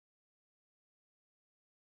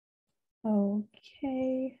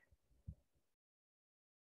Okay,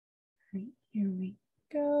 right, here we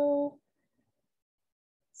go.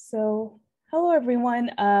 So, hello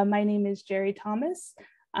everyone. My name is Jerry Thomas.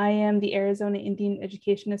 I am the Arizona Indian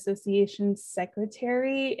Education Association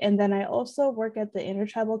secretary, and then I also work at the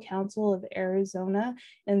Intertribal Council of Arizona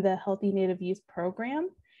in the Healthy Native Youth Program.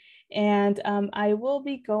 And I will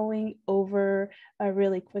be going over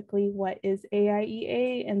really quickly what is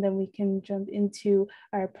AIEA, and then we can jump into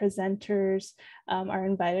our presenters, our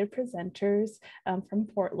invited presenters from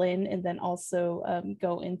Portland, and then also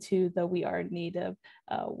go into the WeRNative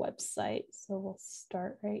website. So we'll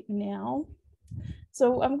start right now.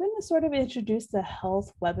 So I'm going to sort of introduce the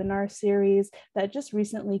health webinar series that just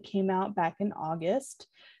recently came out back in August.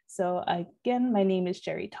 So again, my name is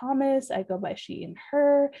Jerry Thomas. I go by she and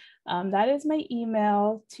her. That is my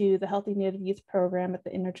email to the Healthy Native Youth Program at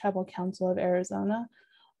the Intertribal Council of Arizona.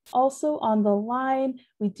 Also on the line,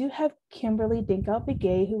 we do have Kimberly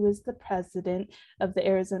Dinkel-Begay, who is the president of the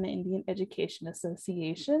Arizona Indian Education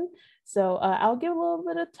Association. So I'll give a little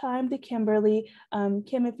bit of time to Kimberly.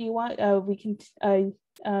 Kim, if you want,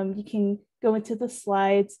 you can go into the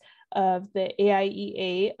slides of the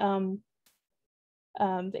AIEA,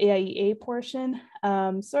 portion,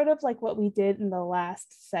 sort of like what we did in the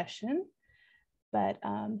last session. But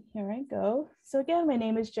here I go. So again, my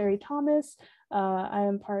name is Jerry Thomas. I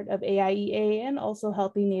am part of AIEA and also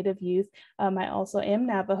Healthy Native Youth. I also am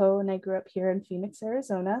Navajo, and I grew up here in Phoenix,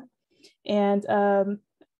 Arizona. And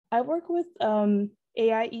I work with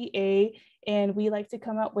AIEA, and we like to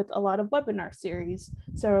come out with a lot of webinar series.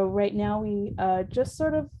 So right now we just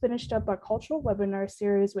sort of finished up our cultural webinar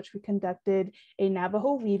series, which we conducted a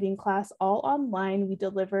Navajo weaving class all online. We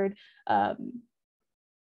delivered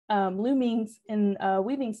loomings and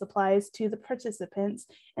weaving supplies to the participants.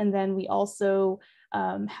 And then we also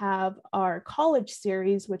have our college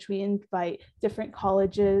series, which we invite different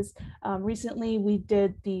colleges. Recently, we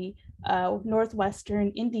did the Northwestern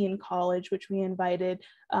Indian College, which we invited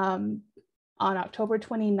on October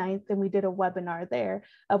 29th, and we did a webinar there.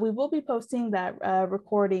 We will be posting that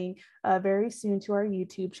recording very soon to our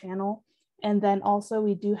YouTube channel. And then also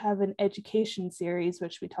we do have an education series,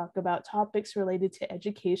 which we talk about topics related to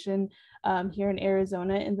education here in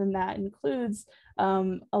Arizona. And then that includes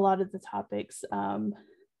a lot of the topics,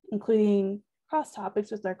 including cross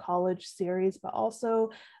topics with our college series, but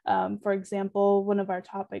also, for example, one of our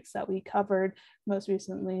topics that we covered most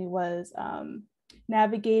recently was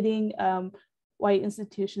navigating white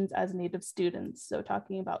institutions as Native students. So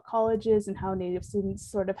talking about colleges and how Native students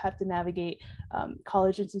sort of have to navigate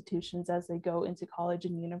college institutions as they go into college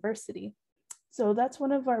and university. So that's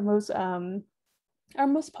one of our most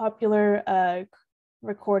popular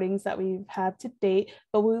recordings that we've had to date,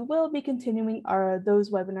 but we will be continuing those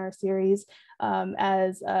webinar series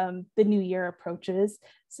as the new year approaches.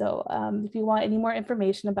 So if you want any more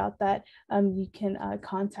information about that, you can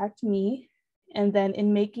contact me. And then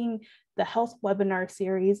in making the health webinar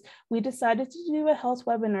series, we decided to do a health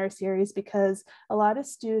webinar series because a lot of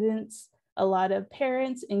students, a lot of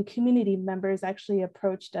parents and community members actually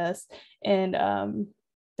approached us and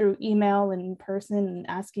through email and in person and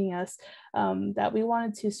asking us that we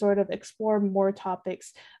wanted to sort of explore more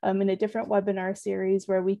topics in a different webinar series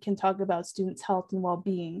where we can talk about students' health and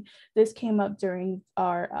well-being. This came up during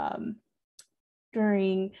our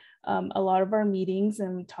a lot of our meetings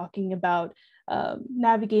and talking about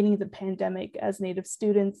navigating the pandemic as Native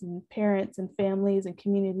students and parents and families and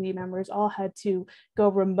community members all had to go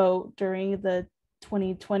remote during the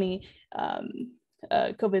 2020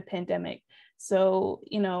 COVID pandemic. So,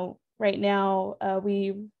 right now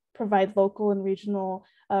we provide local and regional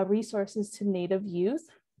resources to Native youth.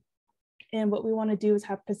 And what we want to do is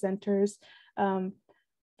have presenters from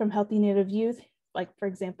Healthy Native Youth, like, for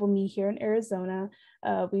example, me here in Arizona.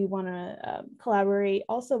 We want to collaborate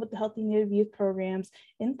also with the Healthy Native Youth programs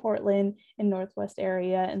in Portland and Northwest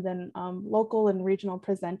area, and then local and regional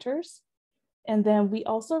presenters. And then we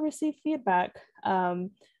also receive feedback for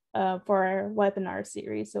our webinar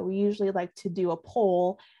series. So we usually like to do a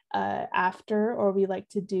poll after, or we like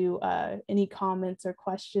to do any comments or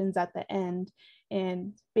questions at the end.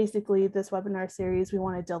 And basically this webinar series, we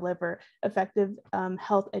want to deliver effective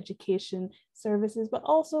health education services, but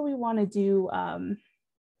also we want to do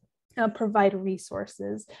provide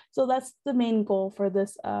resources. So that's the main goal for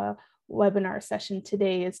this webinar session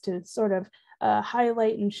today, is to sort of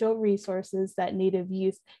highlight and show resources that Native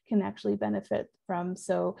youth can actually benefit from.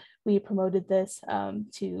 So we promoted this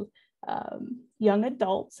to young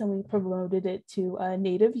adults, and we promoted it to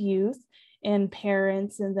Native youth and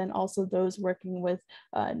parents, and then also those working with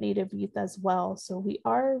Native youth as well. So we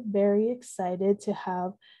are very excited to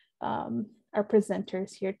have our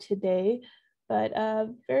presenters here today. But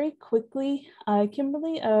very quickly,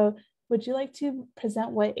 Kimberly, would you like to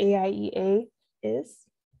present what AIEA is?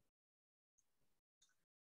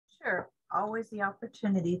 Sure, always the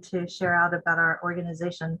opportunity to share out about our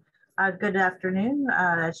organization. Good afternoon.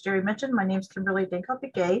 As Jerry mentioned, my name is Kimberly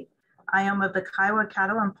Dinkop-Gay. I am of the Kiowa,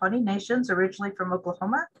 Caddo, and Pawnee Nations, originally from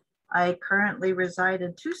Oklahoma. I currently reside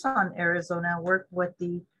in Tucson, Arizona, and work with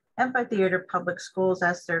the Amphitheater Public Schools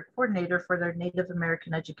as their coordinator for their Native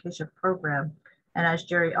American education program. And as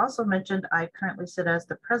Jerry also mentioned, I currently sit as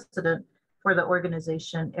the president for the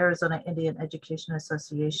organization, Arizona Indian Education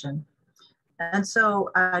Association. And so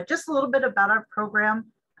just a little bit about our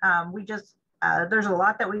program. There's a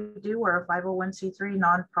lot that we do. We're a 501c3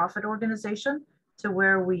 nonprofit organization to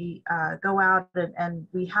where we go out and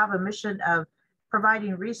we have a mission of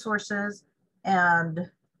providing resources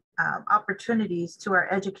and opportunities to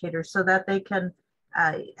our educators so that they can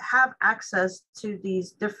have access to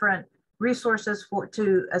these different resources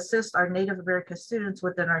to assist our Native American students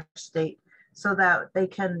within our state so that they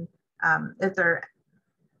can, if they're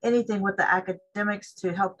anything with the academics,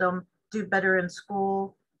 to help them do better in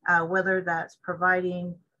school, whether that's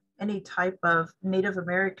providing any type of Native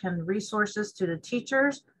American resources to the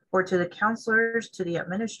teachers or to the counselors, to the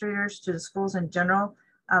administrators, to the schools in general.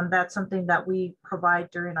 That's something that we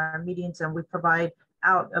provide during our meetings and we provide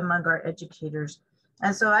out among our educators.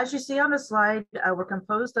 And so as you see on the slide, we're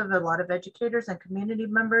composed of a lot of educators and community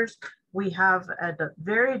members. We have a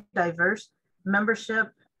very diverse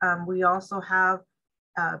membership. We also have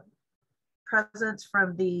presence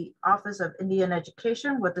from the Office of Indian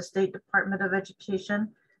Education with the State Department of Education.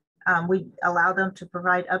 We allow them to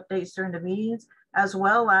provide updates during the meetings, as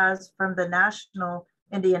well as from the National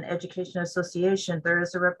Indian Education Association. There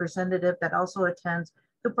is a representative that also attends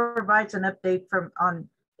who provides an update on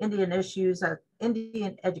Indian issues,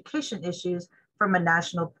 Indian education issues from a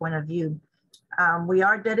national point of view. We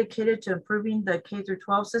are dedicated to improving the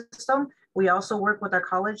K-12 system. We also work with our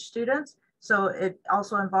college students. So it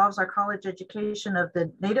also involves our college education of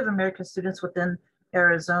the Native American students within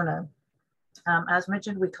Arizona. As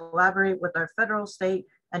mentioned, we collaborate with our federal, state,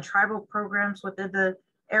 and tribal programs within the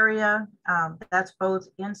area. That's both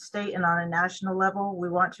in state and on a national level. We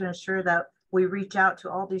want to ensure that we reach out to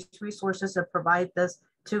all these resources and provide this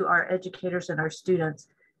to our educators and our students.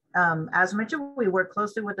 As mentioned, we work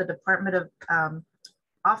closely with the Department of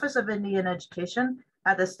Office of Indian Education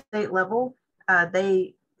at the state level.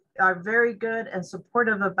 They are very good and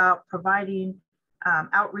supportive about providing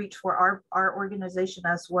outreach for our organization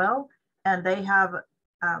as well. And they have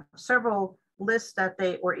several lists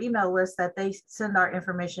or email lists that they send our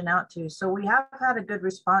information out to. So we have had a good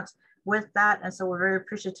response with that. And so we're very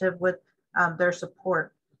appreciative with their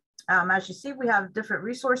support. As you see, we have different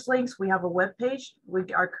resource links. We have a webpage.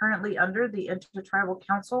 We are currently under the Intertribal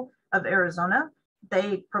Council of Arizona.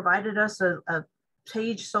 They provided us a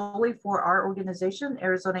page solely for our organization,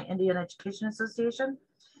 Arizona Indian Education Association.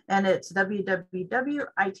 And it's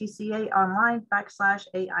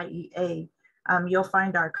www.itcaonline.com/AIEA. You'll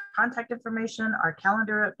find our contact information, our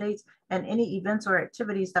calendar updates, and any events or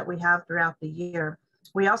activities that we have throughout the year.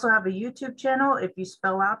 We also have a YouTube channel. If you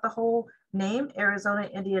spell out the whole name, Arizona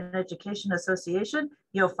Indian Education Association,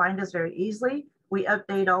 you'll find us very easily. We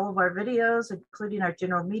update all of our videos, including our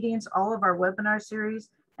general meetings, all of our webinar series,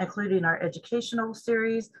 including our educational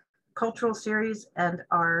series, cultural series, and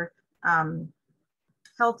our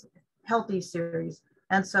healthy series.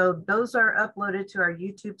 And so those are uploaded to our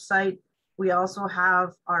YouTube site. We also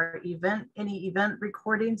have our any event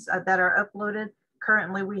recordings that are uploaded.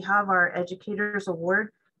 Currently, we have our Educators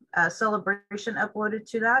Award celebration uploaded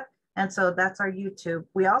to that. And so that's our YouTube.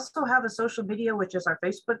 We also have a social media, which is our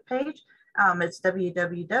Facebook page. It's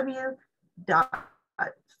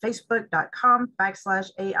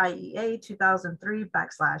www.facebook.com/AIEA2003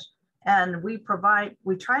 /. And we try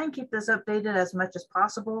and keep this updated as much as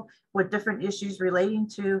possible with different issues relating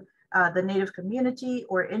to the Native community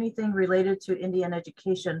or anything related to Indian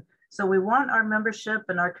education. So we want our membership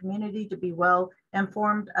and our community to be well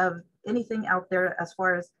informed of anything out there as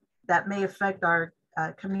far as that may affect our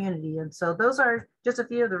community. And so those are just a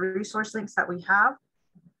few of the resource links that we have.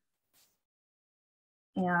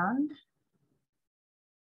 And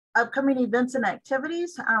upcoming events and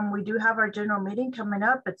activities, we do have our general meeting coming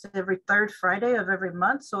up. It's every third Friday of every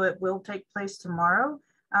month, so it will take place tomorrow.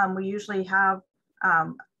 We usually have,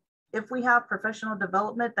 if we have professional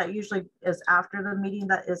development, that usually is after the meeting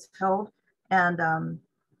that is held. And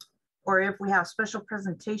or if we have special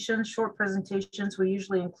presentations, short presentations, we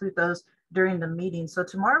usually include those during the meeting. So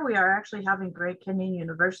tomorrow we are actually having Grand Canyon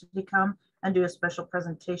University come and do a special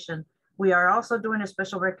presentation. We are also doing a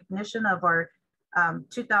special recognition of our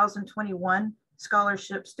 2021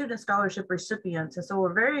 student scholarship recipients. And so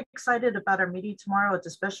we're very excited about our meeting tomorrow. It's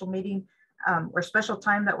a special meeting or special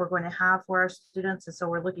time that we're going to have for our students. And so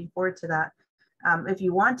we're looking forward to that. If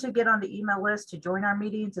you want to get on the email list to join our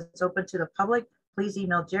meetings, it's open to the public. Please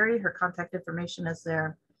email Jerry. Her contact information is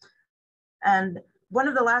there. And one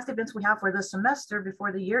of the last events we have for this semester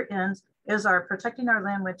before the year ends is our Protecting Our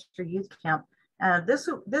Land Winter Youth Camp.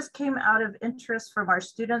 This came out of interest from our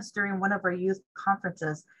students during one of our youth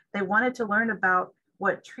conferences. They wanted to learn about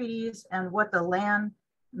what treaties and what the land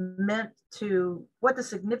meant to, what the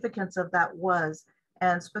significance of that was,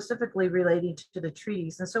 and specifically relating to the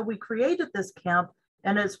treaties. And so we created this camp,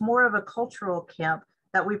 and it's more of a cultural camp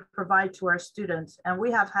that we provide to our students. And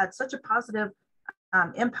we have had such a positive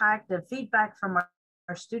impact and feedback from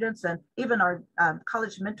our students and even our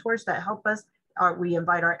college mentors that help us. We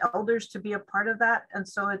invite our elders to be a part of that. And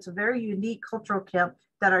so it's a very unique cultural camp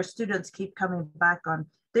that our students keep coming back on.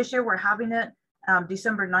 This year we're having it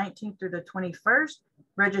December 19th through the 21st.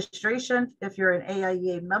 Registration, if you're an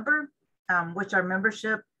AIEA member, which our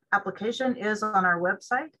membership application is on our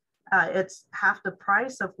website, it's half the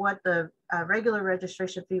price of what the regular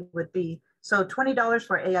registration fee would be. So $20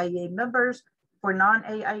 for AIEA members. For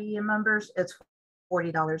non-AIEA members, it's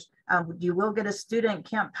 $40. You will get a student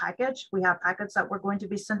camp package. We have packets that we're going to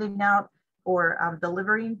be sending out or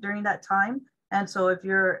delivering during that time. And so if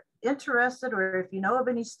you're interested, or if you know of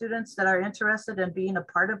any students that are interested in being a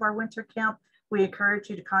part of our winter camp, we encourage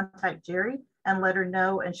you to contact Jerry and let her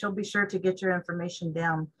know, and she'll be sure to get your information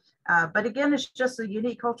down. But again, it's just a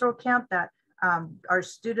unique cultural camp that our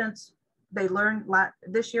students, they learn.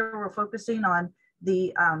 This year we're focusing on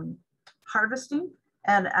the harvesting,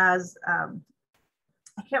 and as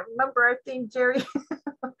I can't remember, I think, Jerry,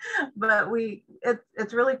 but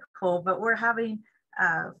it's really cool. But we're having,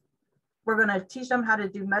 we're going to teach them how to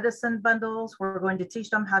do medicine bundles. We're going to teach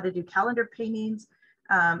them how to do calendar paintings.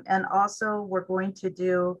 And also we're going to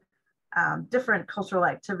do different cultural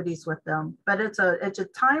activities with them. But it's a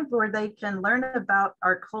time where they can learn about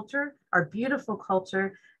our culture, our beautiful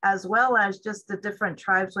culture, as well as just the different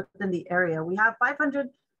tribes within the area. We have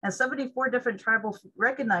 574 different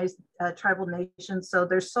recognized tribal nations. So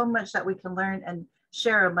there's so much that we can learn and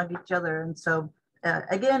share among each other. And so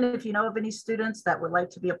again, if you know of any students that would like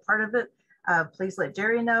to be a part of it, please let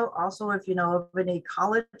Jerry know. Also, if you know of any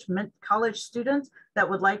college students that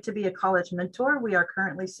would like to be a college mentor, we are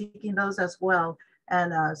currently seeking those as well.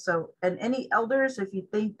 And and any elders, if you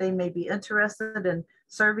think they may be interested in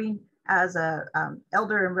serving as a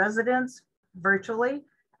elder in residence virtually,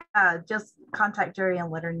 just contact Jerry and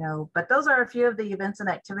let her know. But those are a few of the events and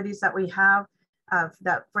activities that we have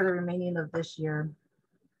that for the remaining of this year.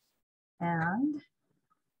 And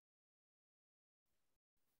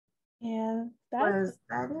was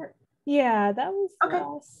that it? Yeah, that was okay. The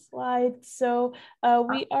last slide. So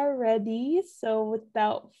we are ready. So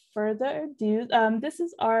without further ado, this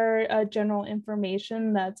is our general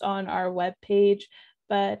information that's on our webpage.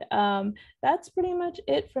 But that's pretty much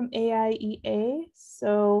it from AIEA.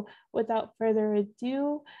 So without further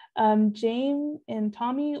ado, James and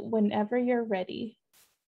Tommy, whenever you're ready.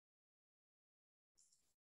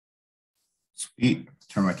 Sweet.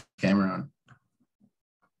 Turn my camera on.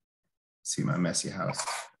 See my messy house.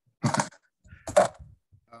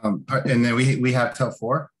 And then we have till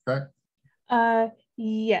 4, correct?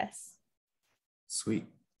 Yes. Sweet.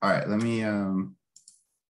 All right, let me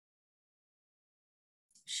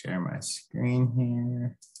share my screen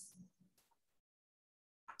here.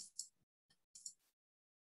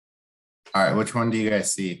 All right, which one do you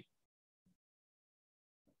guys see?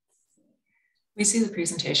 We see the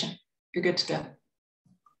presentation. You're good to go.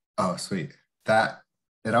 Oh, sweet. That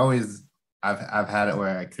it always, I've had it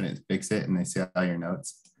where I couldn't fix it and they see all your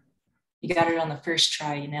notes. You got it on the first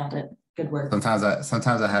try. You nailed it. Good work. Sometimes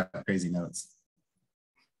I have crazy notes.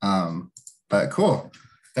 But cool.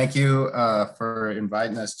 Thank you for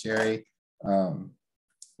inviting us, Jerry.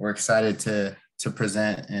 We're excited to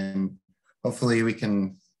present, and hopefully we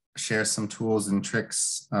can share some tools and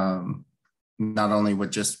tricks, not only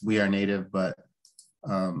with just WeRNative, but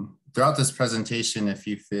throughout this presentation. If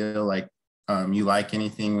you feel like you like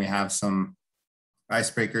anything, we have some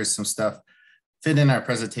icebreakers, some stuff fit in our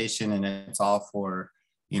presentation, and it's all for,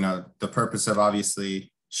 the purpose of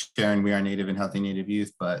obviously sharing WeRNative and Healthy Native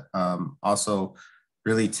Youth, but also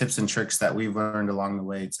really tips and tricks that we've learned along the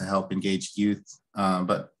way to help engage youth.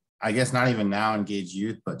 But I guess not even now engage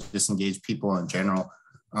youth, but just engage people in general.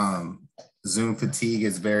 Zoom fatigue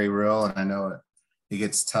is very real, and I know it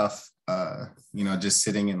gets tough, just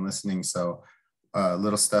sitting and listening. So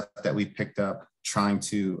little stuff that we picked up trying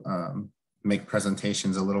to make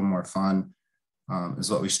presentations a little more fun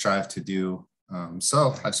is what we strive to do.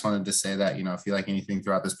 So I just wanted to say that, you know, if you like anything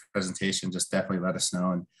throughout this presentation, just definitely let us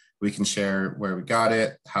know, and we can share where we got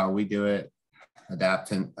it, how we do it,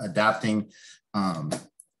 adapting.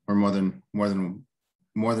 We're more than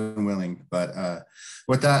willing. But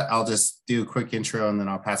with that, I'll just do a quick intro and then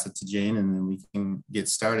I'll pass it to Jane and then we can get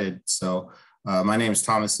started. So my name is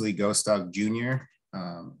Thomas Lee Gostog Jr.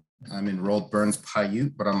 I'm enrolled Burns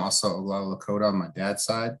Paiute, but I'm also Oglala Lakota on my dad's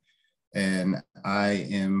side. And I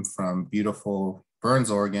am from beautiful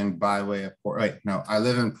Burns, Oregon by way of, I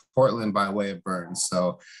live in Portland by way of Burns.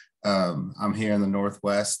 So I'm here in the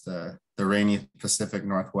Northwest, the rainy Pacific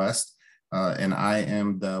Northwest. And I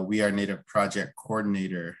am the WeRNative project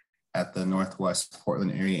coordinator at the Northwest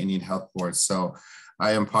Portland Area Indian Health Board. So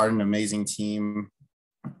I am part of an amazing team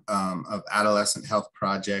of adolescent health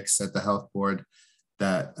projects at the health board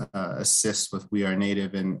that assist with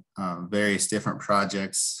WeRNative in various different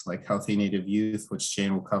projects like Healthy Native Youth, which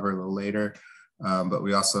Jane will cover a little later. But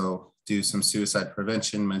we also do some suicide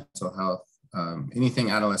prevention, mental health, anything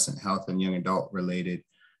adolescent health and young adult related.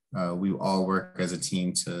 We all work as a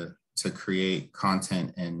team to create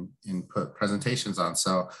content and put presentations on.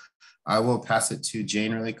 So I will pass it to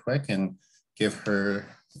Jane really quick and give her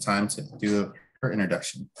time to do her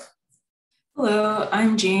introduction. Hello,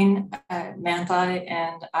 I'm Jane Manthai,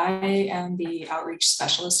 and I am the outreach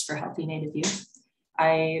specialist for Healthy Native Youth.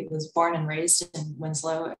 I was born and raised in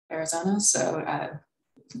Winslow, Arizona, so I'm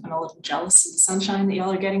a little jealous of the sunshine that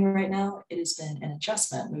y'all are getting right now. It has been an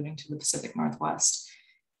adjustment moving to the Pacific Northwest.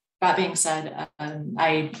 That being said,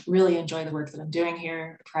 I really enjoy the work that I'm doing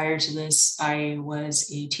here. Prior to this, I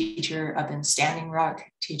was a teacher up in Standing Rock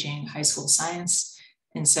teaching high school science.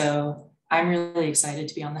 And so I'm really excited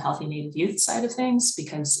to be on the Healthy Native Youth side of things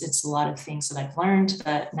because it's a lot of things that I've learned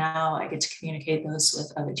that now I get to communicate those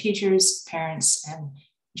with other teachers, parents, and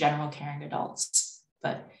general caring adults.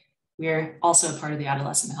 But we're also part of the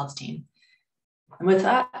adolescent health team. And with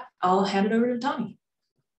that, I'll hand it over to Tommy.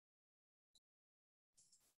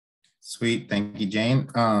 Sweet, thank you, Jane.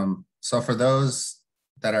 So for those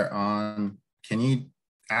that are on, can you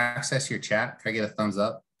access your chat? Can I get a thumbs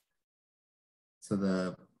up?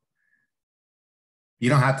 So you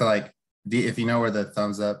don't have to if you know where the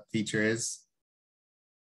thumbs up feature is.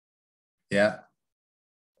 Yeah,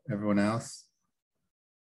 everyone else?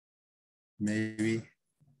 Maybe.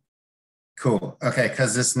 Cool, okay,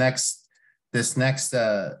 because this next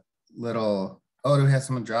little, oh, do we have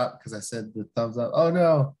someone drop? Because I said the thumbs up, oh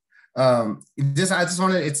no. I just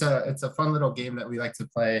wanted, it's a fun little game that we like to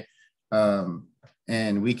play,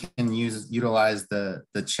 and we can utilize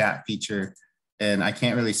the chat feature, and I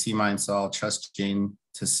can't really see mine, so I'll trust Jane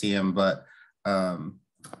to see him, but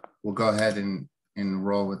we'll go ahead and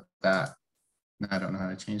roll with that. I don't know how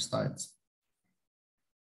to change slides.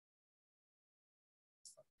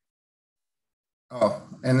 Oh,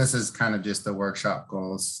 and this is kind of just the workshop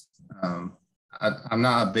goals. I'm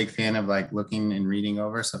not a big fan of looking and reading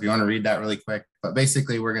over. So if you want to read that really quick, but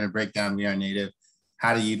basically we're going to break down WeRNative,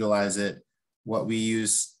 how to utilize it, what we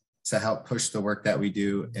use to help push the work that we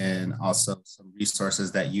do, and also some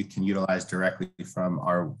resources that you can utilize directly from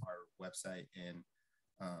our website and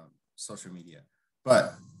social media.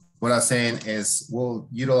 But what I was saying is we'll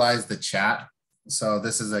utilize the chat. So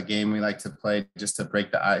this is a game we like to play just to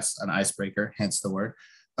break the ice, an icebreaker, hence the word.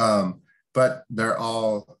 But they're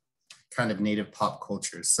all kind of native pop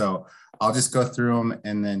culture. So I'll just go through them,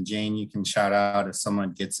 and then Jane, you can shout out if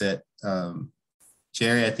someone gets it.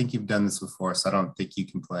 Jerry, I think you've done this before, so I don't think you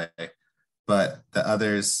can play. But the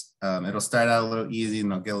others, it'll start out a little easy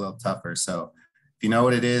and they'll get a little tougher. So if you know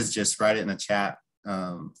what it is, just write it in the chat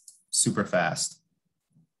super fast.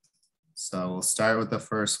 So we'll start with the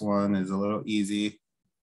first one. It's a little easy.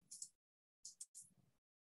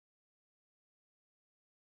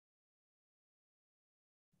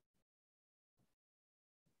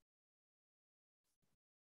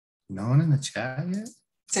 No one in the chat yet?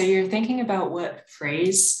 So you're thinking about what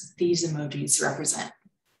phrase these emojis represent.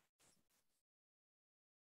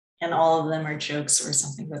 And all of them are jokes or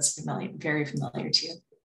something that's familiar, very familiar to you.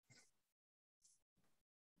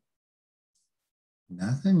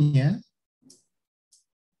 Nothing yet.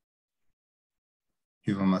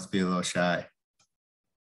 People must be a little shy.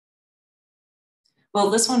 Well,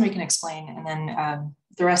 this one we can explain, and then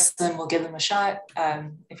the rest of them we'll give them a shot.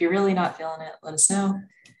 If you're really not feeling it, let us know.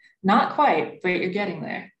 Not quite, but you're getting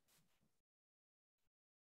there.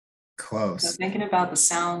 Close. So thinking about the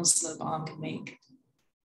sounds the bomb can make.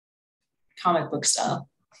 Comic book style.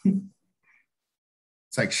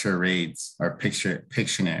 It's like charades or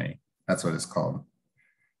Pictionary. That's what it's called.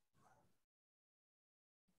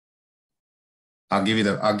 I'll give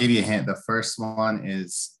you a hint. The first one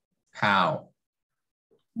is POW.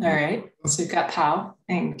 All right, so we've got POW,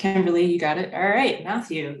 and Kimberly, you got it. All right,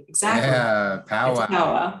 Matthew, exactly. Yeah, POW.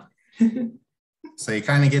 POW. So you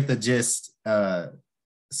kind of get the gist.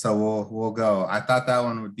 So we'll go. I thought that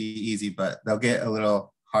one would be easy, but they'll get a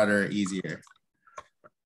little harder, easier.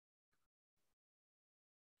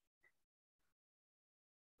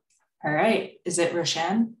 All right, is it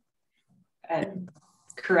Roshan?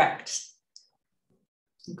 Correct.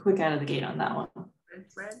 Quick out of the gate on that one.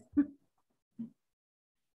 Red.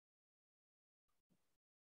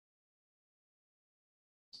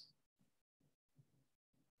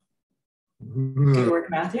 Good work,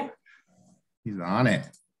 Matthew. He's on it.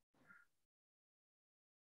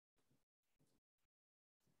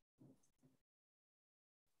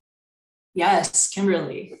 Yes,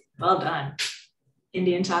 Kimberly, well done.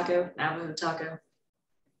 Indian taco, Navajo taco.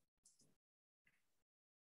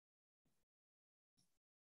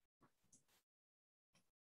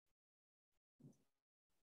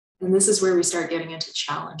 And this is where we start getting into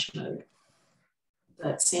challenge mode.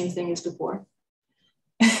 That same thing as before.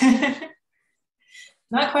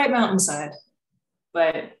 Not quite mountainside,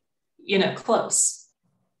 but you know, close.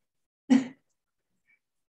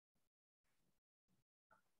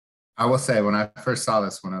 I will say, when I first saw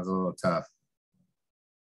this one, it was a little tough.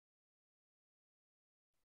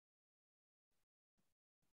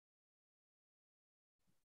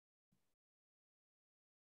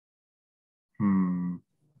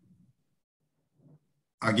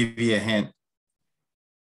 I'll give you a hint.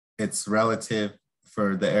 It's relative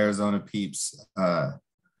for the Arizona peeps,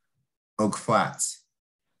 Oak Flats.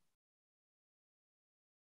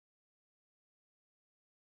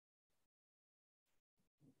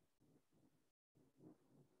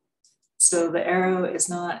 So the arrow is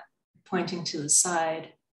not pointing to the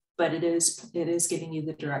side, but it is giving you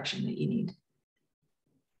the direction that you need.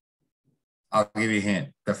 I'll give you a hint.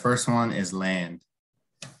 The first one is land.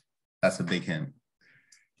 That's a big hint.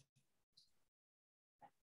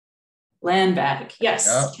 Land back. Yes,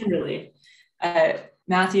 Yep. Kimberly.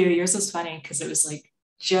 Matthew, yours was funny because it was like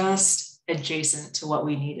just adjacent to what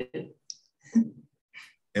we needed.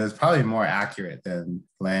 It was probably more accurate than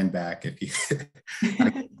land back. If you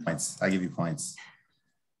I give you points.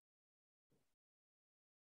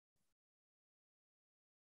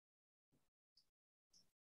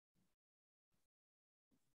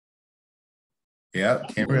 Yep,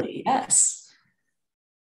 Kimberly. Yes.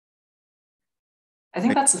 I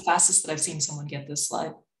think that's the fastest that I've seen someone get this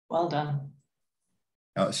slide. Well done.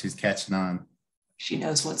 Oh, she's catching on. She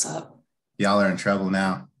knows what's up. Y'all are in trouble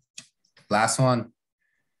now. Last one.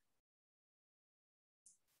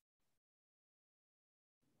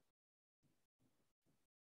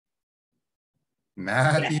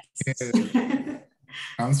 Matthew. Yes.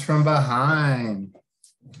 Comes from behind.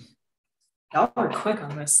 Y'all were quick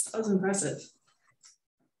on this. That was impressive.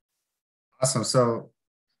 Awesome. So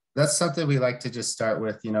that's something we like to just start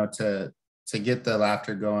with, you know, to get the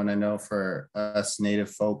laughter going. I know for us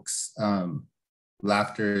Native folks,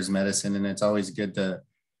 laughter is medicine, and it's always good to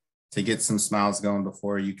get some smiles going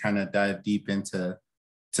before you kind of dive deep into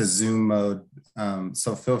Zoom mode.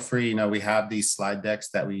 So feel free, you know, we have these slide decks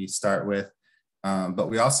that we start with, but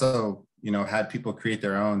we also, you know, had people create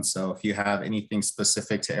their own. So if you have anything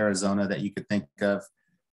specific to Arizona that you could think of,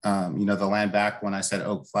 you know, the land back when I said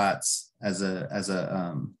Oak Flats as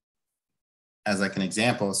like an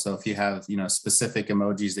example. So if you have, you know, specific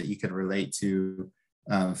emojis that you could relate to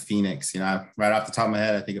Phoenix, you know, right off the top of my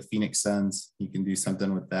head, I think of Phoenix Suns. You can do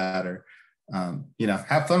something with that, or you know,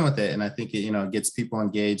 have fun with it. And I think it, you know, gets people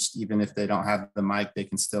engaged. Even if they don't have the mic, they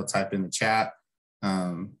can still type in the chat.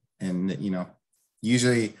 And you know,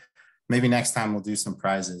 usually maybe next time we'll do some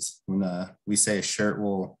prizes. When we say a shirt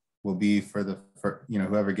will be for you know,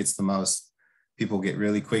 whoever gets the most. People get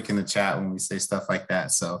really quick in the chat when we say stuff like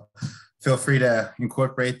that. So feel free to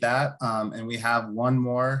incorporate that. And we have one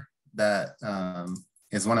more that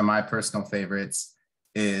is one of my personal favorites.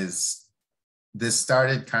 Is this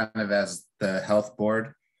started kind of as the health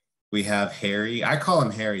board. We have Harry. I call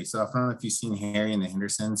him Harry. So I don't know if you've seen Harry and the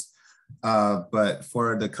Hendersons. But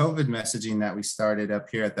for the COVID messaging that we started up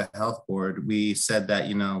here at the health board, we said that,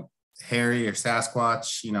 you know, Harry or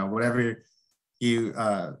Sasquatch, you know, whatever you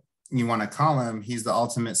want to call him, he's the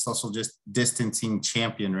ultimate social distancing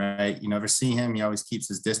champion, right? You never see him. He always keeps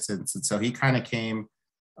his distance. And so he kind of came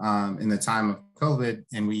in the time of COVID,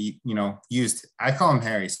 and we, you know, I call him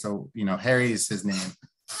Harry. So, you know, Harry is his name.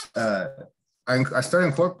 I started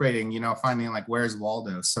incorporating, you know, finding like, where's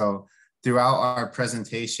Waldo? So throughout our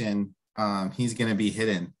presentation, he's going to be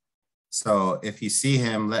hidden. So if you see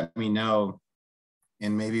him, let me know,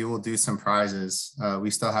 and maybe we'll do some prizes. We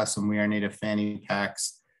still have some WeRNative fanny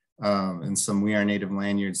packs and some WeRNative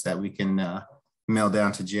lanyards that we can mail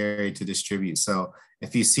down to Jerry to distribute. So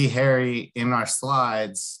if you see Harry in our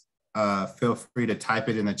slides, feel free to type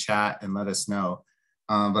it in the chat and let us know.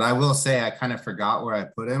 But I will say I kind of forgot where I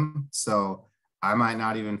put him, so I might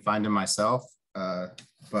not even find him myself.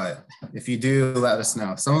 But if you do, let us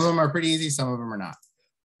know. Some of them are pretty easy, some of them are not.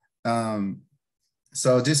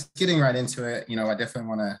 So just getting right into it, you know, I definitely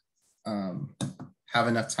want to have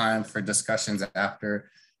enough time for discussions after.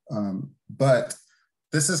 But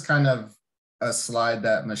this is kind of a slide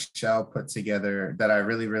that Michelle put together that I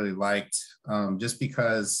really, really liked, just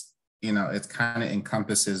because, you know, it kind of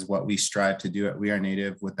encompasses what we strive to do at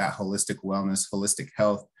WeRNative with that holistic wellness, holistic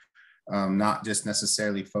health, not just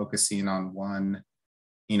necessarily focusing on one,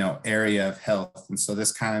 you know, area of health. And so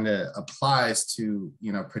this kind of applies to,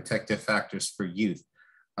 you know, protective factors for youth.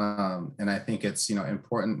 And I think it's, you know,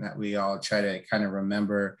 important that we all try to kind of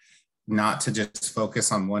remember not to just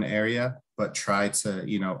focus on one area, but try to,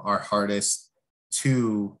 you know, our hardest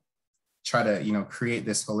to try to, you know, create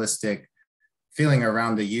this holistic feeling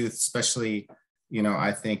around the youth, especially, you know,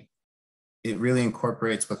 I think it really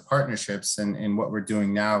incorporates with partnerships and what we're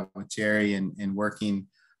doing now with Jerry and working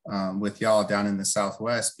with y'all down in the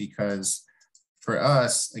Southwest, because for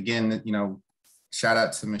us, again, you know, shout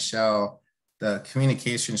out to Michelle, the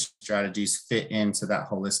communication strategies fit into that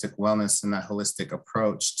holistic wellness and that holistic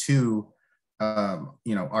approach to,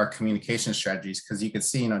 you know, our communication strategies. Because you can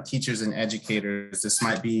see, you know, teachers and educators, this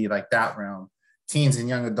might be like that realm, teens and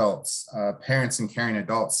young adults, parents and caring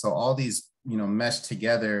adults. So all these, you know, mesh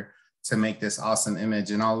together to make this awesome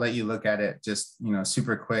image. And I'll let you look at it just, you know,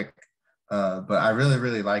 super quick. But I really,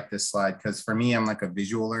 really like this slide because for me, I'm like a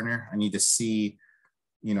visual learner. I need to see,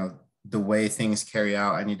 you know, the way things carry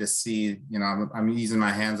out. I need to see, you know, I'm using my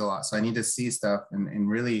hands a lot. So I need to see stuff. And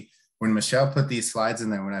really, when Michelle put these slides in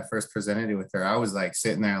there, when I first presented it with her, I was like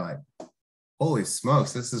sitting there like, holy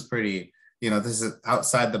smokes, this is pretty, you know, this is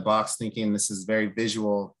outside the box thinking, this is very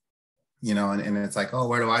visual, you know, and it's like, oh,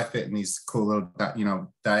 where do I fit in these cool little, you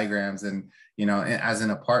know, diagrams and, you know, as in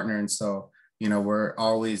a partner. And so, you know, we're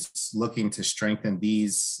always looking to strengthen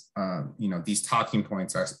these, you know, these talking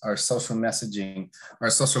points, our social messaging,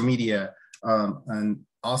 our social media, and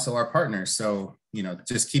also our partners. So, you know,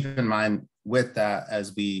 just keep in mind with that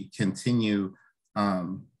as we continue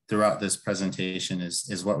throughout this presentation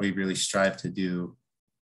is what we really strive to do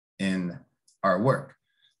in our work.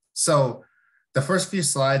 So the first few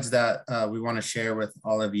slides that we want to share with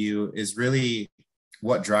all of you is really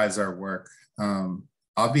what drives our work.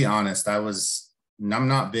 I'll be honest, I'm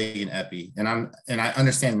not big in epi, and I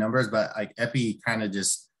understand numbers, but like epi kind of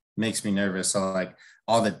just makes me nervous. So like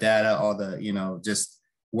all the data, all the, you know, just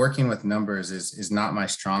working with numbers is not my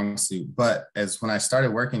strong suit. But as when I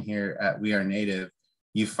started working here at WeRNative,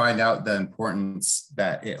 you find out the importance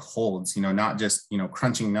that it holds, you know, not just, you know,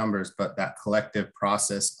 crunching numbers, but that collective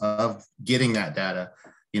process of getting that data,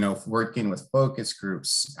 you know, working with focus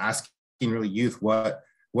groups, asking really youth, what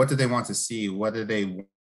do they want to see? What do they,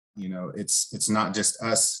 you know, it's not just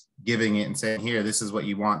us giving it and saying, here, this is what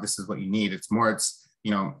you want, this is what you need. It's more, it's,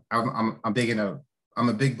 you know, I'm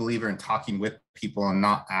a big believer in talking with people and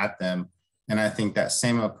not at them. And I think that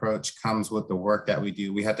same approach comes with the work that we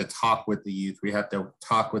do. We have to talk with the youth. We have to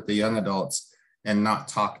talk with the young adults and not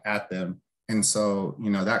talk at them. And so, you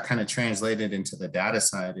know, that kind of translated into the data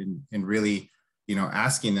side and really, you know,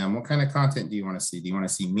 asking them, what kind of content do you want to see? Do you want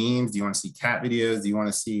to see memes? Do you want to see cat videos? Do you want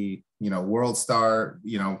to see, you know, World Star,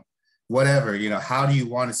 you know, whatever, you know, how do you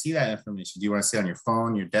want to see that information? Do you want to see it on your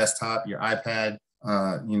phone, your desktop, your iPad?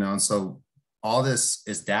 You know, and so all this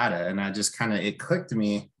is data. And I just kind of, it clicked to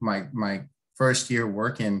me my first year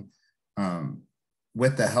working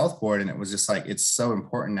with the health board. And it was just like, it's so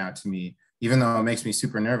important now to me, even though it makes me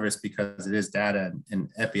super nervous because it is data and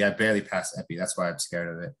epi. I barely pass epi. That's why I'm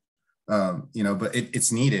scared of it. You know, but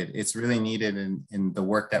it's needed. It's really needed in the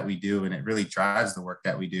work that we do. And it really drives the work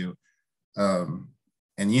that we do. And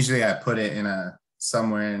usually I put it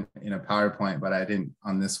somewhere in a PowerPoint, but I didn't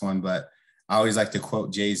on this one. But I always like to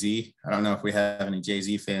quote Jay-Z. I don't know if we have any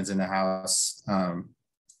Jay-Z fans in the house,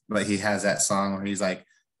 but he has that song where he's like,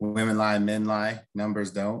 women lie, men lie,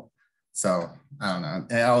 numbers don't. So I don't know.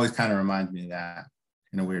 It always kind of reminds me of that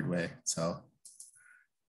in a weird way. So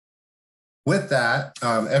with that,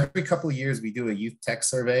 every couple of years, we do a youth tech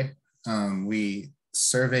survey. We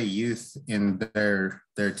survey youth in their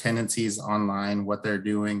tendencies online, what they're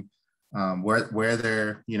doing, where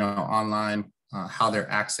they're, you know, online, how they're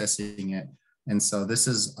accessing it. And so this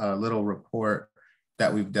is a little report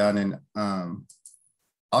that we've done. And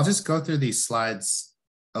I'll just go through these slides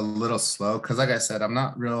a little slow because, like I said, I'm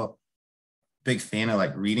not real big fan of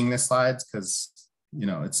like reading the slides because, you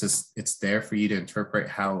know, it's there for you to interpret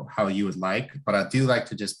how you would like. But I do like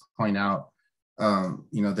to just point out,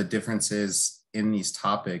 you know, the differences in these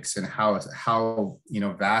topics and how you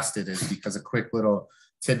know, vast it is. Because a quick little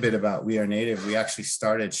tidbit about WeRNative, we actually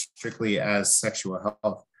started strictly as sexual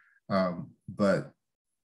health, but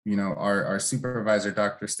you know, our supervisor,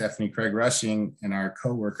 Dr. Stephanie Craig Rushing, and our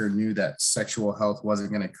coworker knew that sexual health wasn't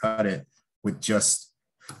going to cut it with just,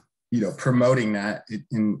 you know, promoting that.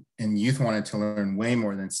 And youth wanted to learn way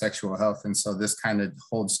more than sexual health. And so this kind of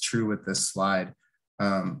holds true with this slide.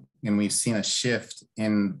 And we've seen a shift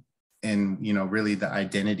in, you know, really the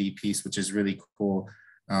identity piece, which is really cool.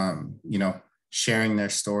 You know, sharing their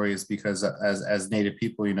stories, because as Native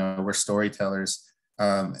people, you know, we're storytellers.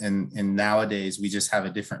 And nowadays we just have a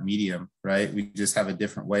different medium, right? We just have a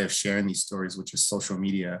different way of sharing these stories, which is social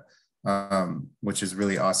media, which is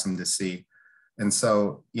really awesome to see. And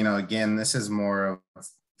so, you know, again, this is more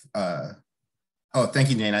of, oh, thank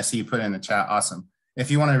you, Jane. I see you put it in the chat. Awesome. If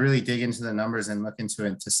you want to really dig into the numbers and look into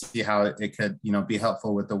it to see how it could, you know, be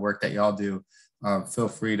helpful with the work that y'all do, feel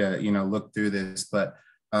free to, you know, look through this. But,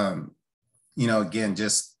 you know, again,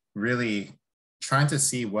 just really trying to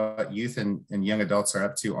see what youth and young adults are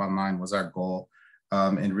up to online was our goal,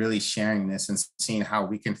 and really sharing this and seeing how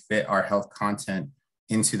we can fit our health content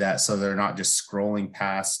into that, so they're not just scrolling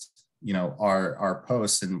past, you know, our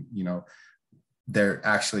posts, and, you know, they're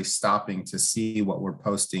actually stopping to see what we're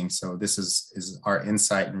posting. So this is our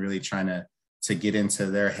insight, and really trying to get into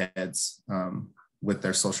their heads with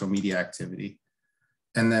their social media activity.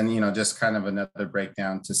 And then, you know, just kind of another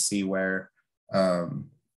breakdown to see where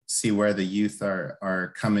the youth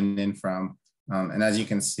are coming in from. And as you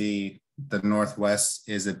can see, the Northwest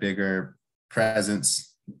is a bigger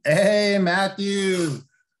presence. Hey, Matthew.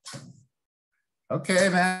 Okay,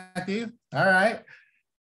 Matthew. All right.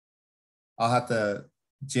 I'll have to,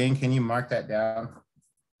 Jane, can you mark that down?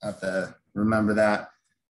 I'll have to remember that.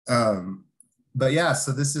 But yeah,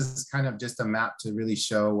 so this is kind of just a map to really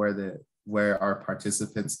show where our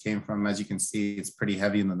participants came from. As you can see, it's pretty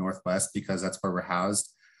heavy in the Northwest because that's where we're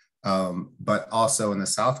housed. But also in the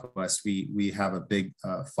Southwest, we have a big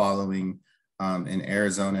following in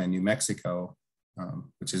Arizona and New Mexico,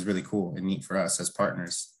 which is really cool and neat for us as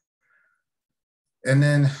partners. And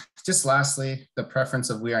then just lastly, the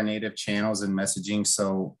preference of WeRNative channels and messaging.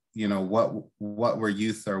 So, you know, what were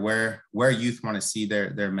youth, or where youth want to see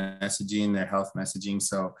their messaging, their health messaging.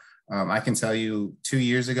 So I can tell you 2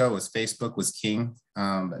 years ago Facebook was king,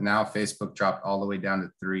 but now Facebook dropped all the way down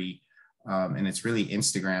to 3. And it's really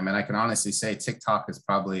Instagram. And I can honestly say TikTok is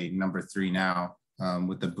probably number 3 now,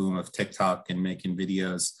 with the boom of TikTok and making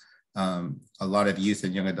videos. A lot of youth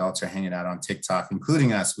and young adults are hanging out on TikTok,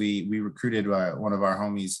 including us. We recruited one of our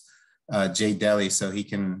homies, Jay Deli, so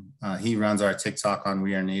he runs our TikTok on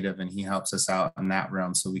WeRNative, and he helps us out in that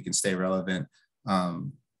realm so we can stay relevant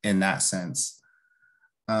in that sense.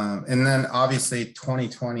 And then obviously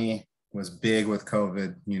 2020 was big with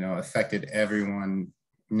COVID, you know, affected everyone,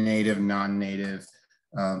 Native, non-Native.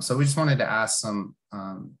 So we just wanted to ask some,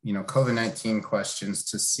 you know, COVID-19 questions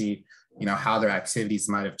to see, you know, how their activities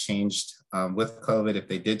might have changed with COVID, if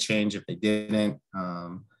they did change, if they didn't,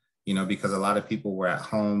 you know, because a lot of people were at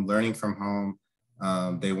home, learning from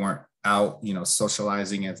home. They weren't out, you know,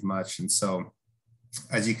 socializing as much. And so,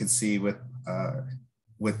 as you can see with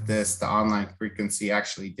this, the online frequency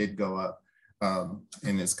actually did go up,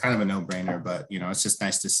 and it's kind of a no-brainer, but, you know, it's just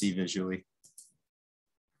nice to see visually.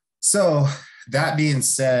 So that being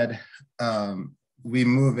said, we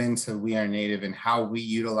move into WeRNative and how we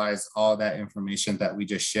utilize all that information that we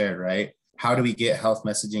just shared, right? How do we get health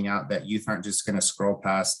messaging out that youth aren't just going to scroll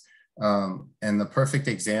past? And the perfect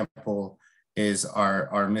example is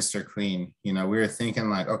our Mr. Clean. You know, we were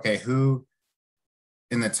thinking like, okay, who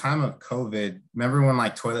in the time of COVID, remember when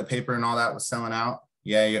like toilet paper and all that was selling out?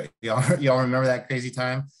 Yeah, y'all remember that crazy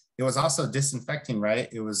time? It was also disinfecting, right?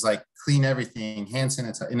 It was like clean everything, hand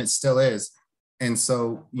sanitizer, and it still is. And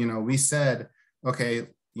so, you know, we said, okay,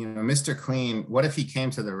 you know, Mr. Clean, what if he came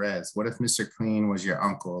to the res? What if Mr. Clean was your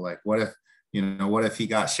uncle? Like, what if he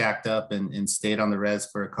got shacked up and stayed on the res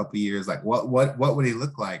for a couple of years? Like, what would he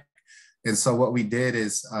look like? And so what we did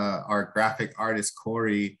is our graphic artist,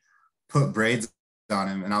 Corey, put braids on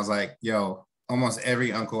him. And I was like, yo, almost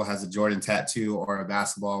every uncle has a Jordan tattoo or a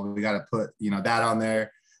basketball. We got to put, you know, that on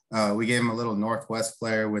there. We gave him a little Northwest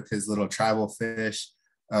flair with his little tribal fish.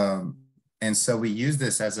 And so we use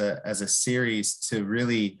this as a series to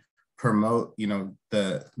really promote, you know,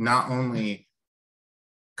 the not only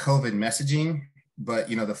COVID messaging, but,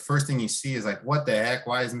 you know, the first thing you see is like, what the heck?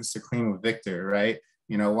 Why is Mr. Clean with Victor, right?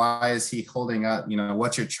 You know, why is he holding up, you know,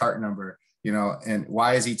 what's your chart number? You know, and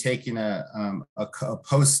why is he taking a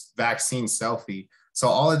post-vaccine selfie? So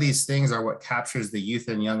all of these things are what captures the youth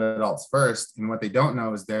and young adults first. And what they don't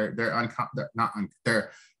know is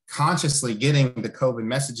they're consciously getting the COVID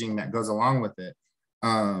messaging that goes along with it.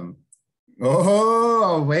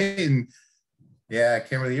 Wait. Yeah,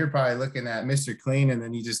 Kimberly, you're probably looking at Mr. Clean and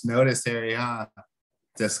then you just noticed Harry, huh?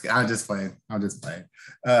 I'm just playing.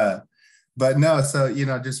 But no, so, you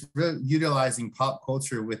know, just really utilizing pop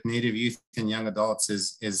culture with Native youth and young adults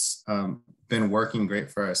is been working great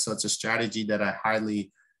for us. So it's a strategy that I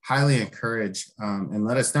highly encourage, and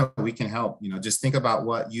let us know we can help. You know, just think about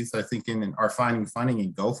what youth are thinking and are finding funny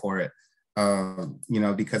and go for it. You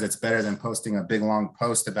know, because it's better than posting a big long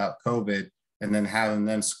post about COVID and then having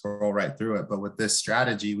them scroll right through it. But with this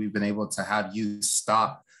strategy, we've been able to have youth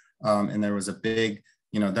stop. And there was a big,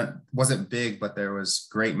 you know, that wasn't big, but there was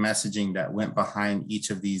great messaging that went behind each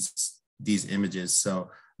of these images. So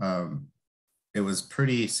it was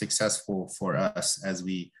pretty successful for us as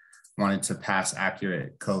we wanted to pass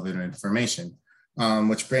accurate COVID information,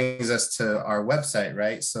 which brings us to our website,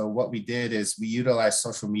 right? So what we did is we utilized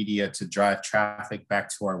social media to drive traffic back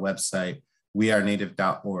to our website,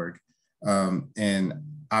 WeRNative.org. And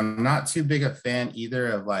I'm not too big a fan either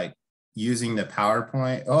of like using the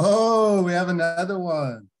PowerPoint. Oh, we have another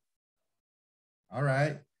one. All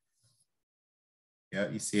right. Yeah,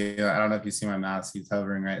 you see, I don't know if you see my mouse, he's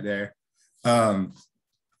hovering right there.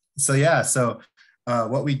 So yeah, so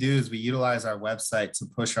what we do is we utilize our website to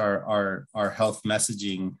push our health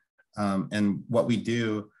messaging. And what we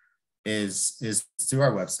do is through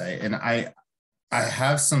our website. And I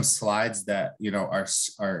have some slides that, you know, are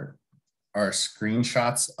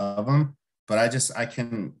screenshots of them. But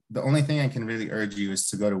the only thing I can really urge you is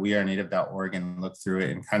to go to WeRNative.org and look through it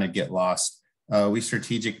and kind of get lost. We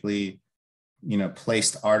strategically, you know,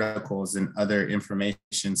 placed articles and other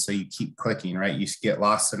information so you keep clicking, right? You get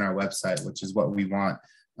lost in our website, which is what we want.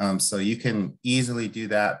 So you can easily do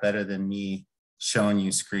that better than me showing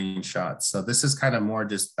you screenshots. So this is kind of more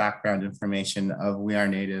just background information of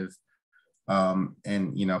WeRNative,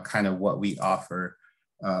 and, you know, kind of what we offer.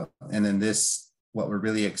 And then what we're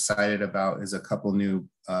really excited about is a couple new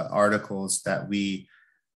articles that we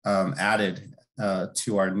added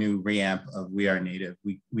to our new revamp of WeRNative.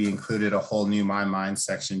 We included a whole new My Mind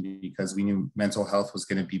section because we knew mental health was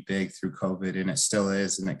going to be big through COVID, and it still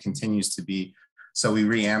is, and it continues to be. So we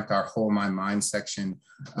reamped our whole My Mind section,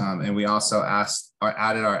 and we also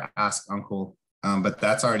added our Ask Uncle, but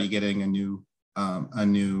that's already getting a new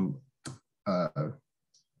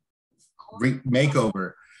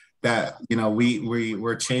makeover. That, you know,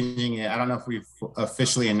 we're changing it. I don't know if we've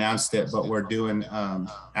officially announced it, but we're doing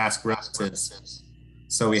Ask Relatives.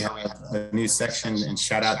 So we have a new section, and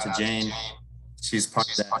shout out to Jane. She's part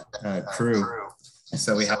of that crew. And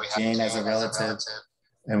so we have Jane as a relative,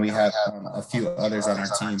 and we have a few others on our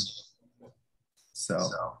team. So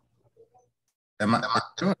am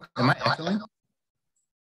I echoing?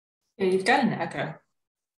 Yeah, you've got an echo.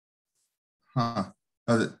 Huh.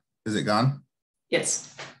 Oh, is it gone?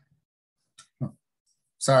 Yes.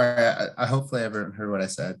 Sorry, I hopefully everyone heard what I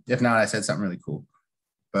said. If not, I said something really cool.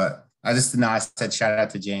 But I said shout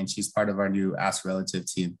out to Jane. She's part of our new Ask Relative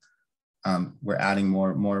team. We're adding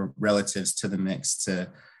more relatives to the mix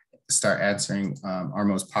to start answering our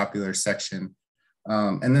most popular section.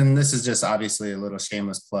 And then this is just obviously a little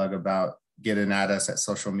shameless plug about getting at us at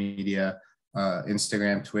social media,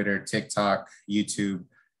 Instagram, Twitter, TikTok, YouTube.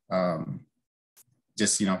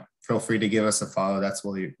 Just, you know, feel free to give us a follow. That's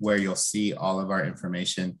where you'll see all of our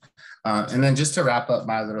information. And then just to wrap up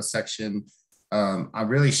my little section, I'm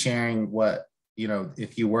really sharing what, you know,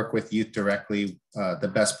 if you work with youth directly,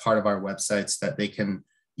 the best part of our websites that they can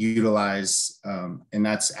utilize, and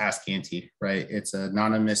that's Ask Auntie, right? It's an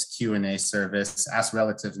anonymous Q&A service, Ask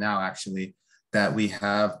Relatives now actually, that we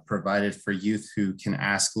have provided for youth who can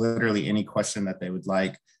ask literally any question that they would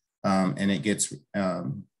like, and it gets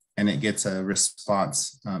a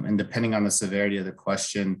response. And depending on the severity of the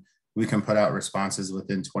question, we can put out responses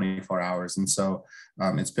within 24 hours. And so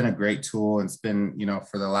it's been a great tool. It's been, you know,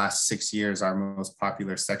 for the last 6 years, our most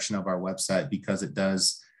popular section of our website, because it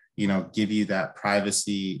does, you know, give you that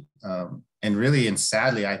privacy. And really, and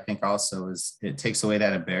sadly, I think also is it takes away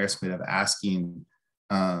that embarrassment of asking,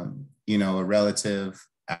 you know, a relative,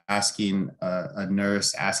 asking a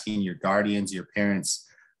nurse, asking your guardians, your parents,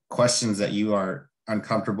 questions that you are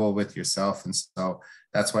uncomfortable with yourself. And so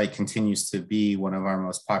that's why it continues to be one of our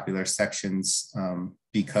most popular sections,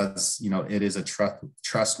 because, you know, it is a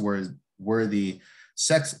trustworthy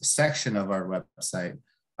section of our website.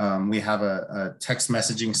 We have a text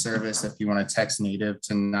messaging service. If you want to text native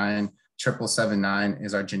to 97779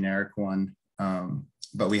 is our generic one.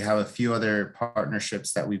 But we have a few other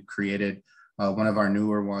partnerships that we've created. One of our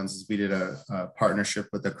newer ones is we did a partnership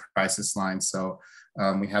with the crisis line. So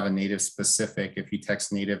we have a native specific. If you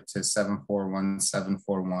text native to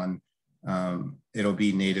 741-741, it'll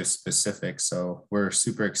be native specific. So we're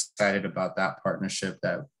super excited about that partnership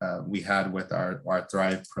that we had with our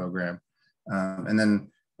Thrive program. And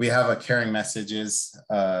then we have a caring messages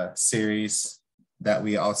series that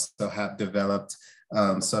we also have developed.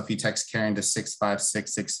 So if you text caring to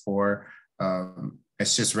 65664,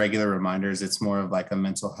 it's just regular reminders. It's more of like a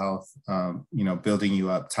mental health, building you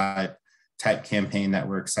up type campaign that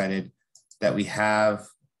we're excited that we have.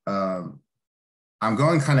 I'm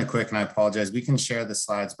going kind of quick and I apologize. We can share the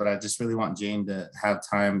slides, but I just really want Jane to have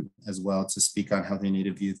time as well to speak on Healthy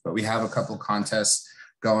Native Youth. But we have a couple contests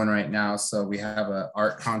going right now. So we have an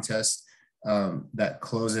art contest that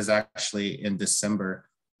closes actually in December.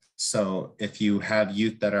 So if you have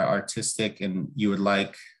youth that are artistic and you would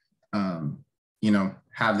like,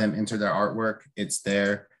 have them enter their artwork, it's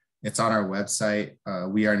there. It's on our website,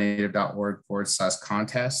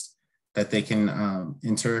 weRNative.org/contest that they can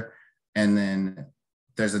enter. And then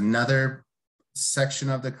there's another section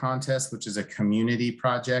of the contest, which is a community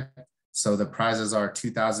project. So the prizes are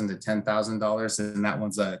 $2,000 to $10,000, and that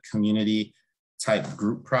one's a community type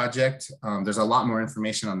group project. There's a lot more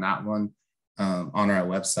information on that one on our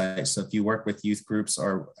website. So if you work with youth groups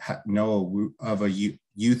or know of a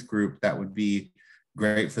youth group that would be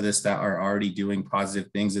great for this, that are already doing positive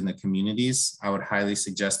things in the communities, I would highly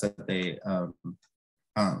suggest that they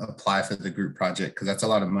apply for the group project, because that's a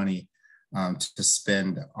lot of money to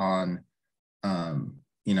spend on,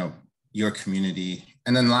 your community.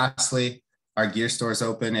 And then lastly, our gear store is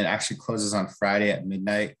open. It actually closes on Friday at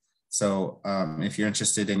midnight. So if you're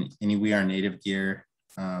interested in any WeRNative gear,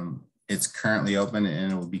 it's currently open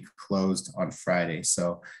and it will be closed on Friday.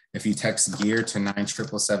 So if you text gear to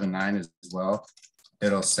 97779 as well,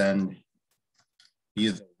 it'll send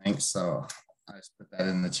you the link. So I just put that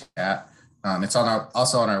in the chat. It's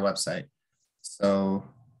also on our website. So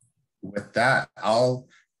with that, do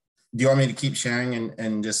you want me to keep sharing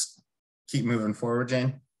and just keep moving forward,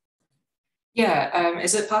 Jane? Yeah,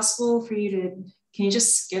 is it possible for can you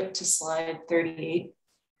just skip to slide 38?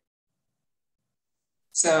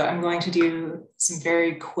 So I'm going to do some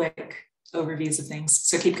very quick overviews of things.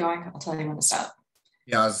 So keep going, I'll tell you when to stop.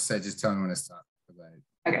 Yeah, I was gonna say, just tell me when to stop.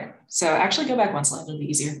 Okay, so actually go back one slide, it'll be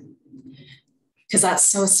easier. Because that's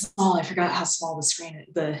so small, I forgot how small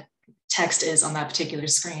the text is on that particular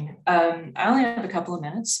screen. I only have a couple of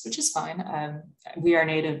minutes, which is fine.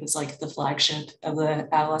 WeRNative is like the flagship of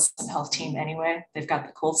the adolescent health team anyway. They've got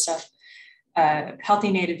the cool stuff.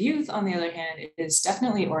 Healthy Native Youth, on the other hand, is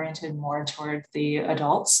definitely oriented more toward the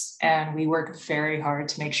adults, and we work very hard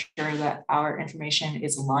to make sure that our information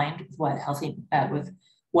is aligned with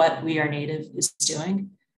what WeRNative is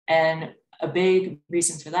doing. And a big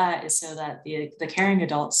reason for that is so that the caring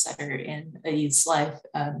adults that are in a youth's life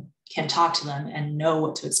can talk to them and know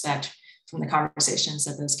what to expect from the conversations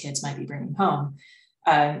that those kids might be bringing home.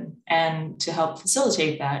 And to help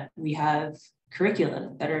facilitate that, we have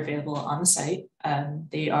curricula that are available on the site.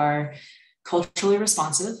 They are culturally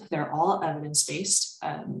responsive. They're all evidence-based.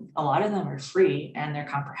 A lot of them are free and they're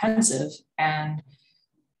comprehensive. And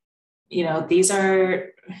these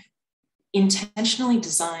are intentionally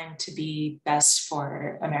designed to be best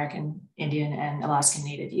for American Indian and Alaskan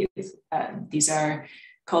Native youth. These are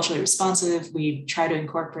culturally responsive. We try to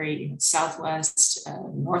incorporate Southwest,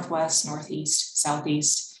 Northwest, Northeast,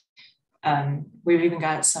 Southeast. We've even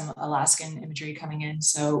got some Alaskan imagery coming in.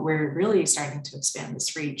 So we're really starting to expand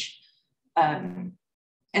this reach. And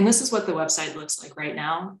this is what the website looks like right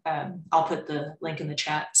now. I'll put the link in the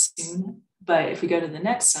chat soon. But if we go to the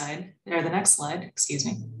next slide, excuse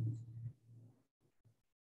me.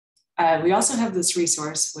 We also have this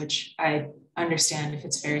resource, which I understand if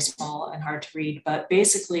it's very small and hard to read, but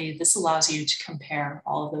basically this allows you to compare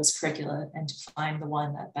all of those curricula and to find the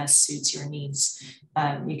one that best suits your needs.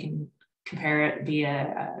 You can compare it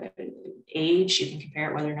via age, you can compare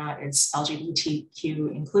it whether or not it's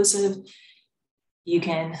LGBTQ inclusive. You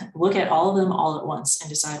can look at all of them all at once and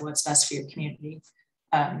decide what's best for your community.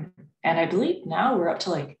 And I believe now we're up to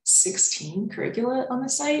like 16 curricula on the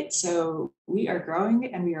site. So we are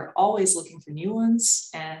growing and we are always looking for new ones.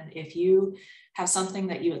 And if you have something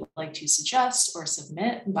that you would like to suggest or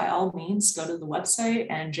submit, by all means, go to the website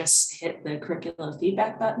and just hit the curricula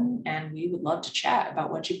feedback button. And we would love to chat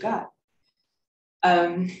about what you've got.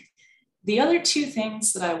 The other two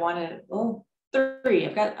things that I want to, 3.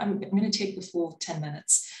 I'm going to take the full 10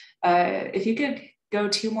 minutes. If you could go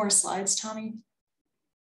 2 more slides, Tommy,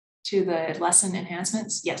 to the lesson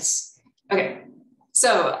enhancements. Yes. Okay.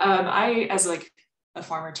 So I, as like a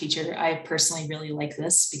former teacher, I personally really like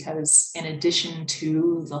this because in addition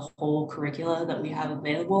to the whole curricula that we have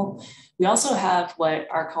available, we also have what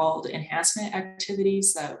are called enhancement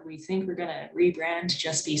activities that we think we're going to rebrand to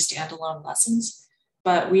just be standalone lessons.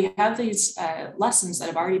 But we have these lessons that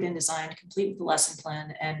have already been designed, complete with the lesson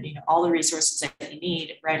plan and all the resources that you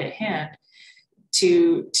need right at hand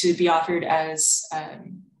to be offered as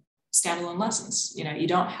standalone lessons. You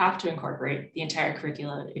don't have to incorporate the entire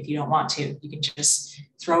curricula if you don't want to. You can just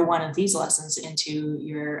throw one of these lessons into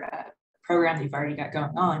your program that you've already got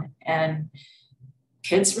going on, and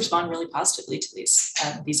kids respond really positively to these.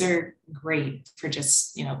 These are great for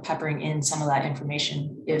just peppering in some of that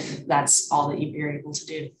information if that's all that you're able to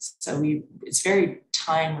do. So it's very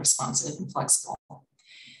time responsive and flexible.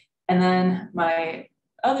 And then my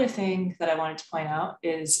other thing that I wanted to point out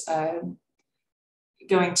is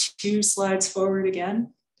going 2 slides forward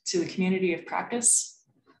again to the community of practice.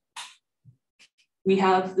 We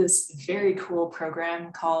have this very cool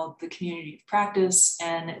program called the Community of Practice,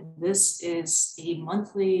 and this is a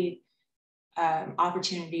monthly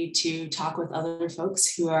opportunity to talk with other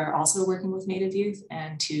folks who are also working with Native youth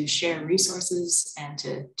and to share resources and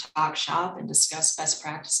to talk shop and discuss best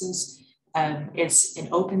practices. It's an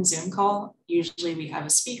open Zoom call. Usually we have a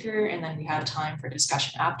speaker and then we have time for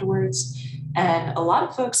discussion afterwards. And a lot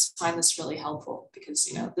of folks find this really helpful because,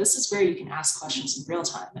 this is where you can ask questions in real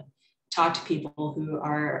time and talk to people who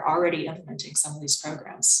are already implementing some of these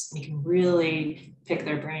programs. And you can really pick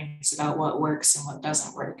their brains about what works and what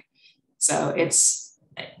doesn't work. So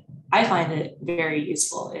I find it very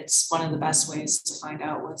useful. It's one of the best ways to find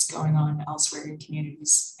out what's going on elsewhere in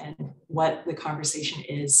communities and what the conversation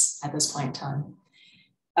is at this point in time.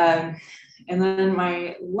 And then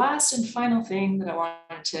my last and final thing that I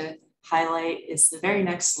wanted to highlight is the very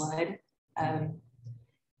next slide.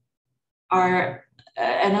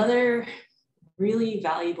 Another really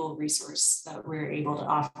valuable resource that we're able to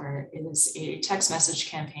offer is a text message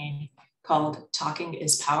campaign called Talking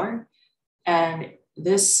is Power. And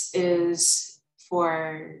this is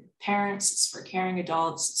for parents, it's for caring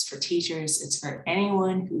adults, it's for teachers, it's for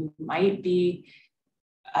anyone who might be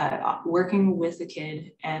working with a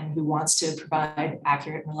kid and who wants to provide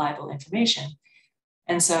accurate and reliable information.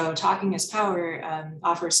 And so Talking is Power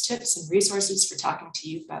offers tips and resources for talking to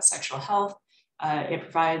youth about sexual health. It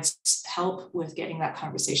provides help with getting that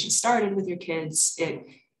conversation started with your kids.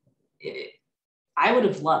 I would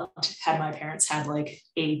have loved had my parents had like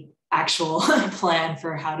a actual plan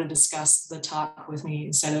for how to discuss the talk with me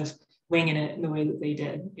instead of winging it in the way that they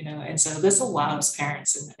did, and so this allows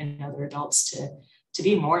parents and other adults to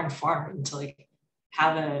be more informed and to like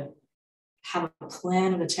have a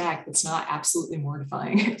plan of attack that's not absolutely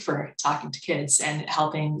mortifying for talking to kids and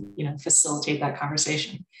helping facilitate that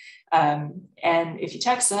conversation. And if you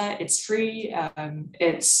text that, it's free.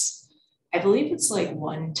 I believe it's like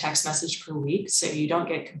 1 text message per week, so you don't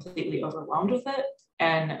get completely overwhelmed with it.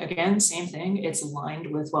 And again, same thing, it's aligned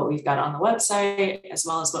with what we've got on the website, as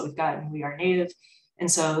well as what we've got in WeRNative. And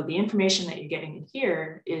so the information that you're getting in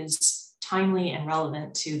here is timely and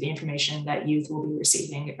relevant to the information that youth will be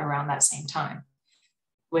receiving around that same time,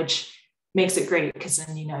 which makes it great because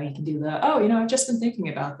then, you can do I've just been thinking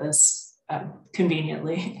about this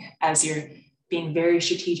conveniently as you're being very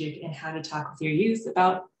strategic in how to talk with your youth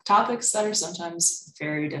about topics that are sometimes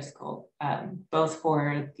very difficult, both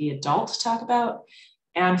for the adult to talk about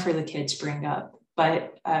and for the kid to bring up.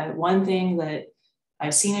 But one thing that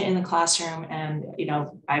I've seen it in the classroom, and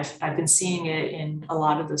I've been seeing it in a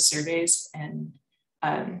lot of the surveys and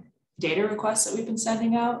data requests that we've been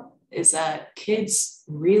sending out, is that kids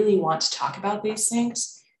really want to talk about these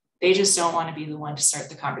things. They just don't want to be the one to start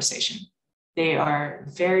the conversation. They are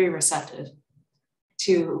very receptive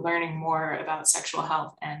to learning more about sexual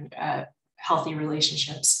health and healthy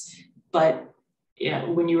relationships. But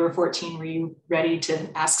when you were 14, were you ready to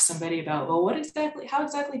ask somebody about, well, how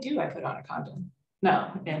exactly do I put on a condom?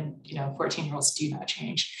 No, and 14-year-olds do not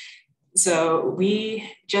change. So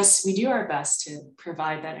we do our best to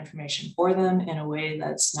provide that information for them in a way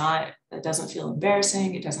that doesn't feel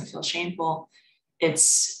embarrassing, it doesn't feel shameful.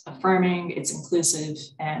 It's affirming, it's inclusive,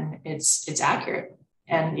 and it's accurate.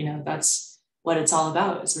 And that's what it's all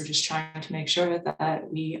about, is we're just trying to make sure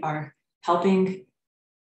that we are helping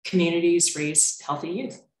communities raise healthy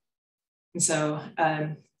youth. And so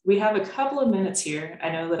we have a couple of minutes here. I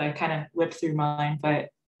know that I kind of whipped through mine, but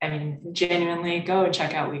I mean, genuinely go and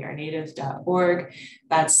check out WeRNative.org.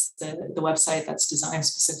 That's the website that's designed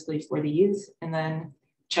specifically for the youth. And then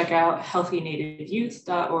check out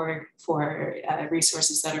healthynativeyouth.org for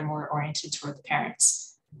resources that are more oriented toward the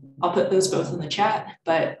parents. I'll put those both in the chat,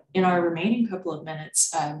 but in our remaining couple of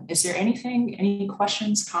minutes, is there any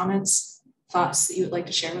questions, comments, thoughts that you would like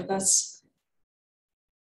to share with us?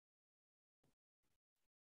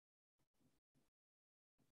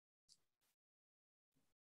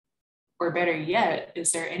 Or better yet,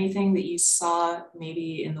 is there anything that you saw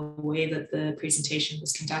maybe in the way that the presentation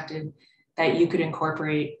was conducted that you could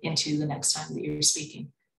incorporate into the next time that you're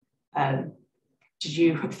speaking? Did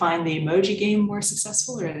you find the emoji game more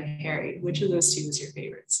successful or the Harry? Which of those two was your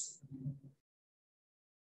favorites?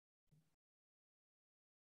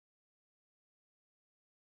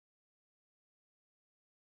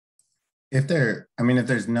 If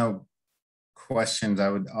there's no questions, I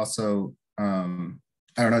would also,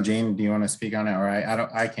 I don't know, Jane, do you want to speak on it? Or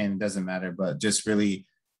I can, doesn't matter, but just really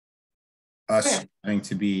us having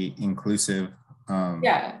to be inclusive.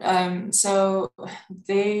 So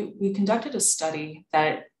we conducted a study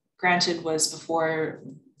that, granted, was before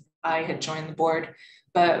I had joined the board,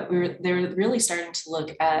 but they were really starting to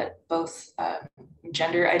look at both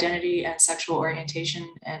gender identity and sexual orientation,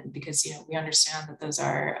 and because we understand that those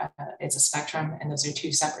are it's a spectrum and those are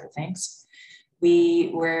two separate things. We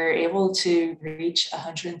were able to reach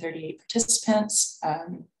 138 participants.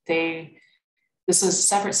 This was a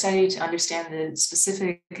separate study to understand the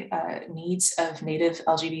specific needs of Native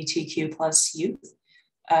LGBTQ plus youth.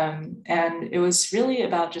 And it was really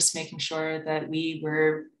about just making sure that we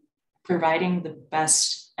were providing the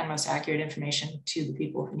best and most accurate information to the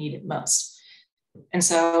people who need it most. And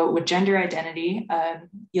so with gender identity,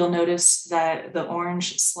 you'll notice that the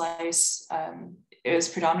orange slice, it was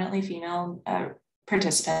predominantly female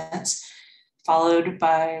participants, followed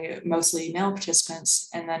by mostly male participants.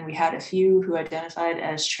 And then we had a few who identified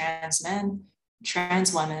as trans men,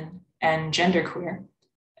 trans women, and genderqueer.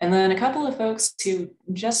 And then a couple of folks who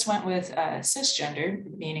just went with cisgender,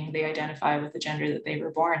 meaning they identify with the gender that they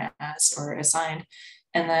were born as or assigned,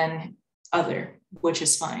 and then other, which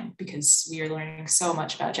is fine because we are learning so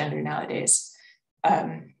much about gender nowadays.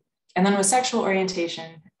 And then with sexual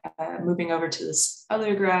orientation, moving over to this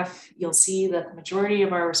other graph, you'll see that the majority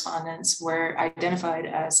of our respondents were identified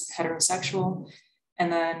as heterosexual.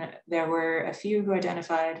 And then there were a few who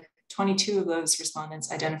identified, 22 of those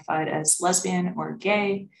respondents identified as lesbian or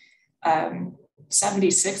gay.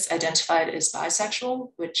 76 identified as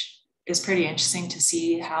bisexual, which is pretty interesting to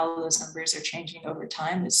see how those numbers are changing over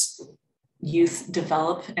time as youth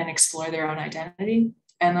develop and explore their own identity.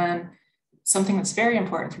 And then something that's very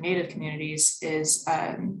important for Native communities is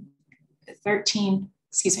 15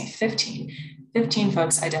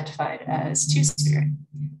 folks identified as Two-Spirit.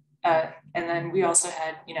 And then we also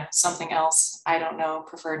had, something else, I don't know,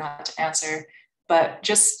 prefer not to answer, but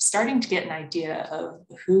just starting to get an idea of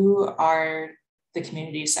who are the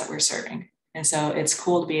communities that we're serving. And so it's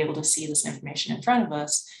cool to be able to see this information in front of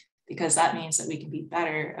us because that means that we can be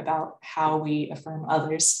better about how we affirm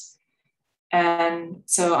others. And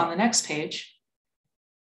so on the next page,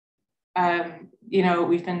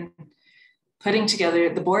 we've been putting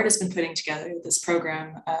together, the board has been putting together this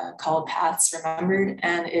program called Paths Remembered,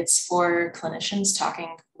 and it's for clinicians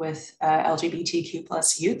talking with LGBTQ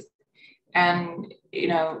plus youth. And,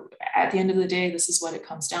 at the end of the day, this is what it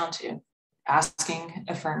comes down to: asking,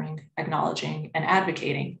 affirming, acknowledging, and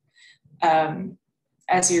advocating.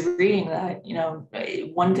 As you're reading that,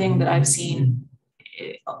 one thing that I've seen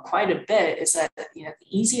quite a bit is that, the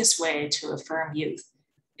easiest way to affirm youth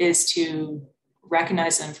is to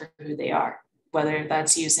recognize them for who they are, whether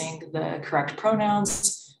that's using the correct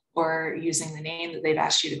pronouns or using the name that they've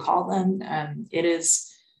asked you to call them. It is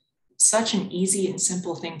such an easy and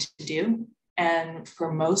simple thing to do. And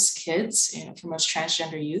for most kids, for most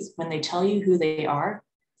transgender youth, when they tell you who they are,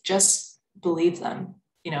 just believe them,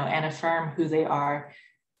 and affirm who they are.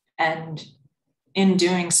 And in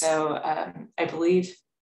doing so, I believe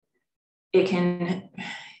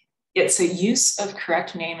it's a use of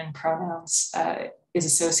correct name and pronouns is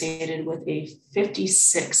associated with a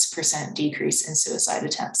 56% decrease in suicide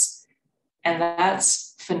attempts. And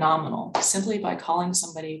that's phenomenal. Simply by calling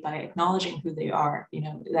somebody, by acknowledging who they are,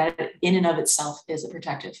 that in and of itself is a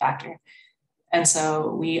protective factor. And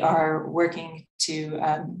so we are working to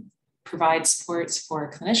provide supports for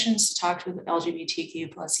clinicians to talk with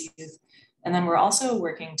LGBTQ plus youth. And then we're also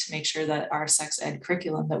working to make sure that our sex ed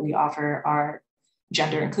curriculum that we offer are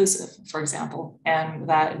gender inclusive, for example, and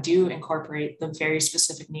that do incorporate the very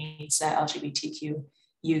specific needs that LGBTQ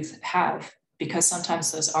youth have. because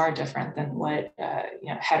sometimes those are different than what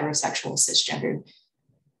heterosexual cisgendered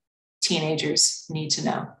teenagers need to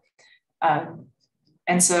know.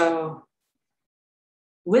 And so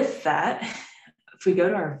with that, if we go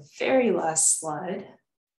to our very last slide,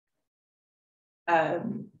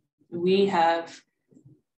 we have,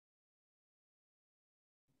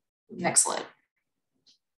 next slide.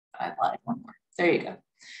 I lied, one more. There you go.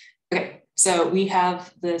 Okay, so we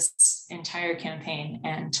have this entire campaign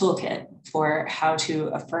and toolkit for how to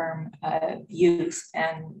affirm youth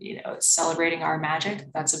and celebrating our magic.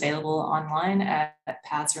 That's available online at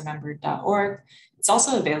pathsremembered.org. It's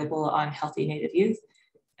also available on Healthy Native Youth.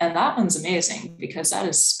 And that one's amazing because that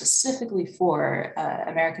is specifically for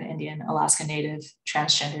American Indian, Alaska Native,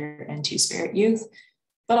 transgender, and two-spirit youth,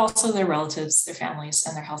 but also their relatives, their families,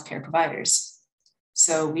 and their healthcare providers.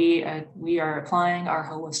 So we are applying our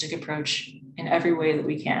holistic approach in every way that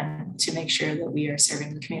we can to make sure that we are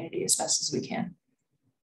serving the community as best as we can.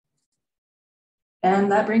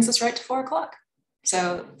 And that brings us right to 4 o'clock.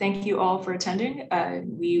 So thank you all for attending.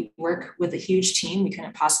 We work with a huge team. We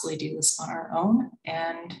couldn't possibly do this on our own.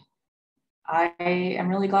 And I am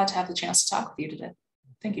really glad to have the chance to talk with you today.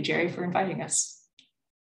 Thank you, Jerry, for inviting us.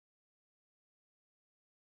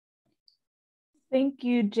 Thank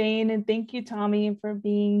you, Jane, and thank you, Tommy, for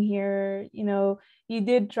being here. You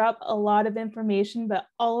did drop a lot of information, but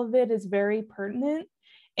all of it is very pertinent.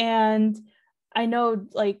 And I know,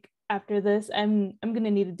 like, after this, I'm going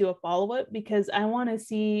to need to do a follow-up because I want to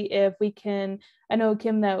see if we can, I know,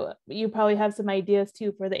 Kim, that you probably have some ideas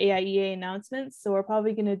too for the AIEA announcements. So we're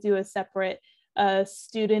probably going to do a separate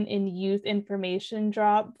student and youth information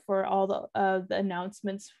drop for all the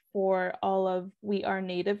announcements for all of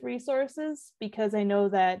WeRNative resources, because I know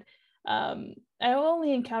that I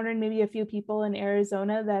only encountered maybe a few people in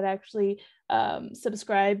Arizona that actually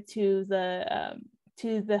subscribe to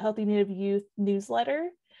the Healthy Native Youth newsletter,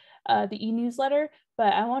 the e-newsletter,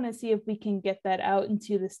 but I want to see if we can get that out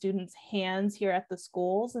into the students' hands here at the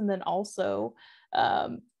schools, and then also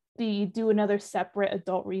do another separate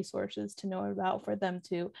adult resources to know about for them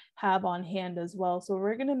to have on hand as well. So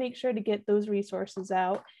we're going to make sure to get those resources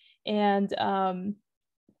out. And,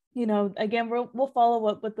 again, we'll follow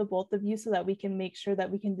up with the both of you so that we can make sure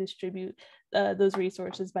that we can distribute those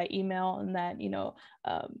resources by email, and that,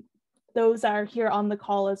 those are here on the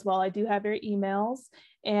call as well. I do have your emails,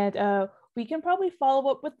 and we can probably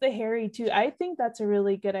follow up with the Harry too. I think that's a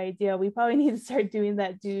really good idea. We probably need to start doing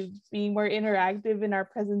that, being more interactive in our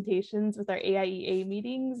presentations with our AIEA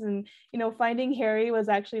meetings. And, finding Harry was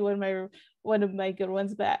actually one of my good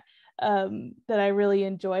ones, but that I really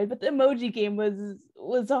enjoyed. But the emoji game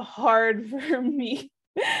was hard for me.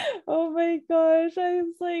 Oh my gosh. I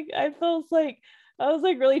was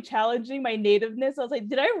really challenging my nativeness. I was like,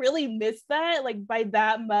 did I really miss that by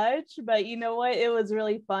that much? But you know what? It was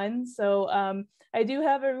really fun. So I do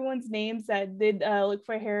have everyone's names that did look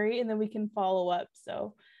for Harry, and then we can follow up.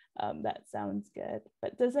 So that sounds good.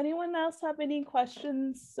 But does anyone else have any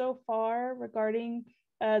questions so far regarding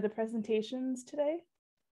the presentations today?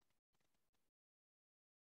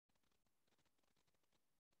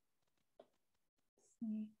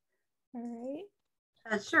 All right.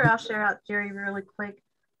 Sure, I'll share out, Jerry, really quick.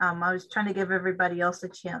 I was trying to give everybody else a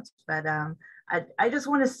chance, but I just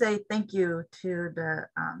want to say thank you to the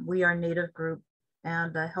WeRNative group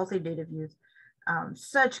and Healthy Native Youth.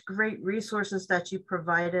 Such great resources that you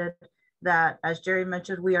provided that, as Jerry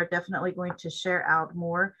mentioned, we are definitely going to share out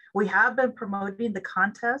more. We have been promoting the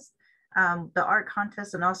contest, the art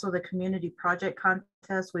contest, and also the community project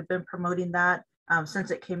contest. We've been promoting that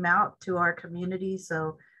since it came out to our community.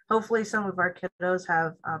 So hopefully some of our kiddos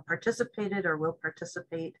have participated or will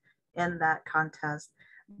participate in that contest.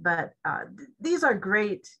 But these are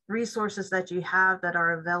great resources that you have that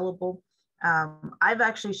are available. I've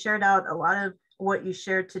actually shared out a lot of what you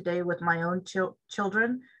shared today with my own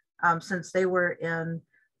children since they were in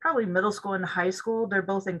probably middle school and high school. They're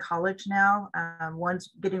both in college now. One's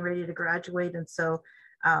getting ready to graduate. And so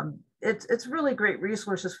it's really great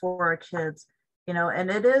resources for our kids,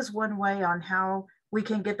 and it is one way on how we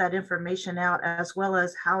can get that information out, as well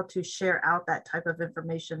as how to share out that type of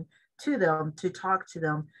information to them, to talk to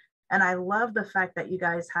them. And I love the fact that you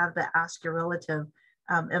guys have the Ask Your Relative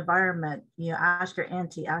environment, ask your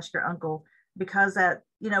auntie, ask your uncle, because that,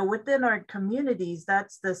 within our communities,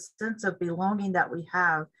 that's the sense of belonging that we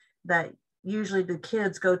have, that usually the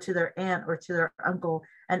kids go to their aunt or to their uncle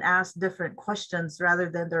and ask different questions rather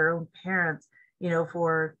than their own parents,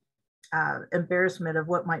 for embarrassment of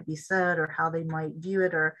what might be said or how they might view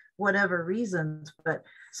it or whatever reasons. But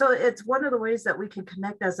so it's one of the ways that we can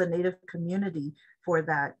connect as a Native community for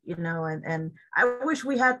that, you know, and I wish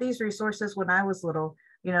we had these resources when I was little,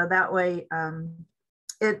 you know, that way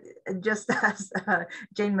it just as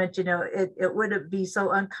Jane mentioned, you know, it wouldn't be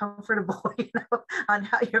so uncomfortable, you know, on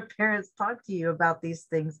how your parents talk to you about these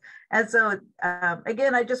things. And so,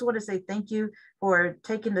 again, I just want to say thank you for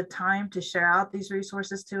taking the time to share out these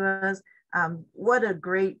resources to us. What a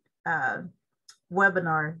great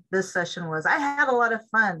webinar this session was. I had a lot of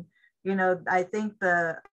fun. You know, I think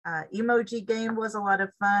the emoji game was a lot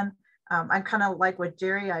of fun. I'm kind of like with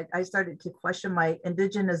Jerry, I started to question my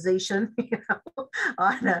indigenization, you know,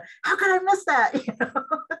 on how could I miss that, you know,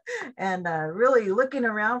 and really looking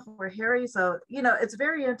around for Harry. So, you know, it's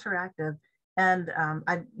very interactive, and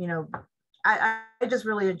I just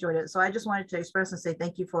really enjoyed it. So I just wanted to express and say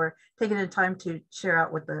thank you for taking the time to share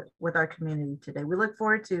out with our community today. We look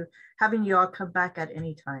forward to having you all come back at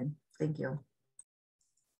any time. Thank you.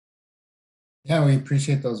 Yeah, we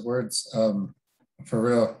appreciate those words, for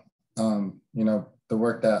real. You know, the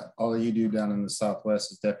work that all of you do down in the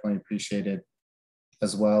Southwest is definitely appreciated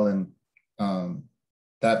as well. And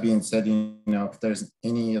that being said, you know, if there's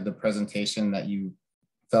any of the presentation that you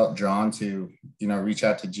felt drawn to, you know, reach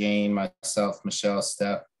out to Jane, myself, Michelle,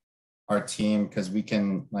 Steph, our team, because we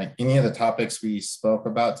can, like, any of the topics we spoke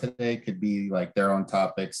about today could be like their own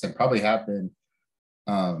topics and probably have been,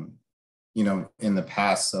 you know, in the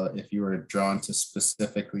past. So if you were drawn to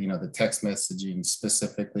specifically, you know, the text messaging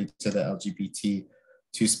specifically to the LGBT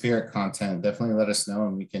Two-Spirit content, definitely let us know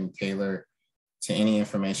and we can tailor to any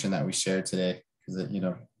information that we shared today. Because, you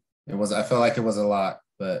know, I felt like it was a lot,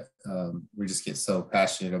 but we just get so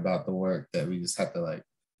passionate about the work that we just have to like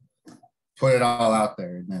put it all out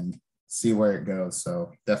there and then see where it goes.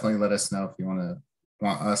 So definitely let us know if you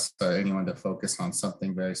want us or anyone to focus on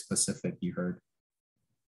something very specific you heard.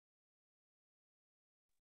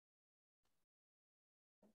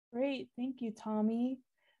 Great, thank you, Tommy.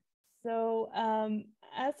 So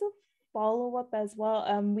as a follow-up as well,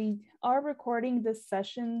 we are recording this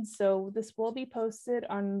session, so this will be posted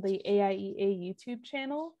on the AIEA YouTube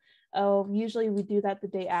channel. Usually we do that the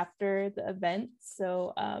day after the event.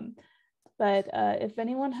 So, but if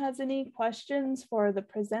anyone has any questions for the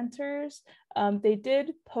presenters, they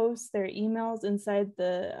did post their emails inside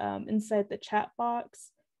the chat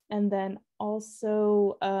box. And then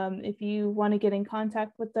also, if you want to get in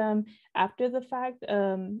contact with them after the fact,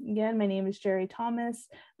 again, my name is Jerry Thomas.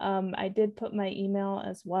 I did put my email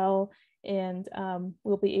as well, and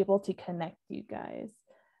we'll be able to connect you guys.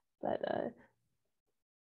 But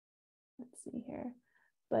let's see here.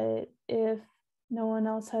 But if no one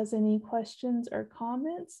else has any questions or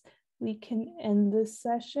comments, we can end this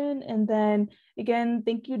session. And then again,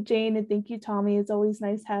 thank you, Jane, and thank you, Tommy. It's always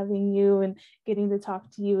nice having you and getting to talk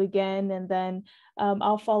to you again. And then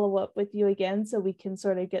I'll follow up with you again so we can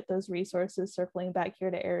sort of get those resources circling back here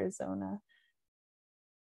to Arizona.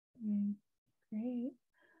 Great.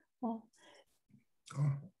 Well,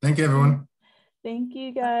 thank you, everyone. Thank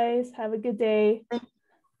you, guys. Have a good day.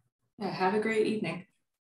 Yeah, have a great evening.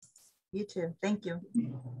 You too. Thank you.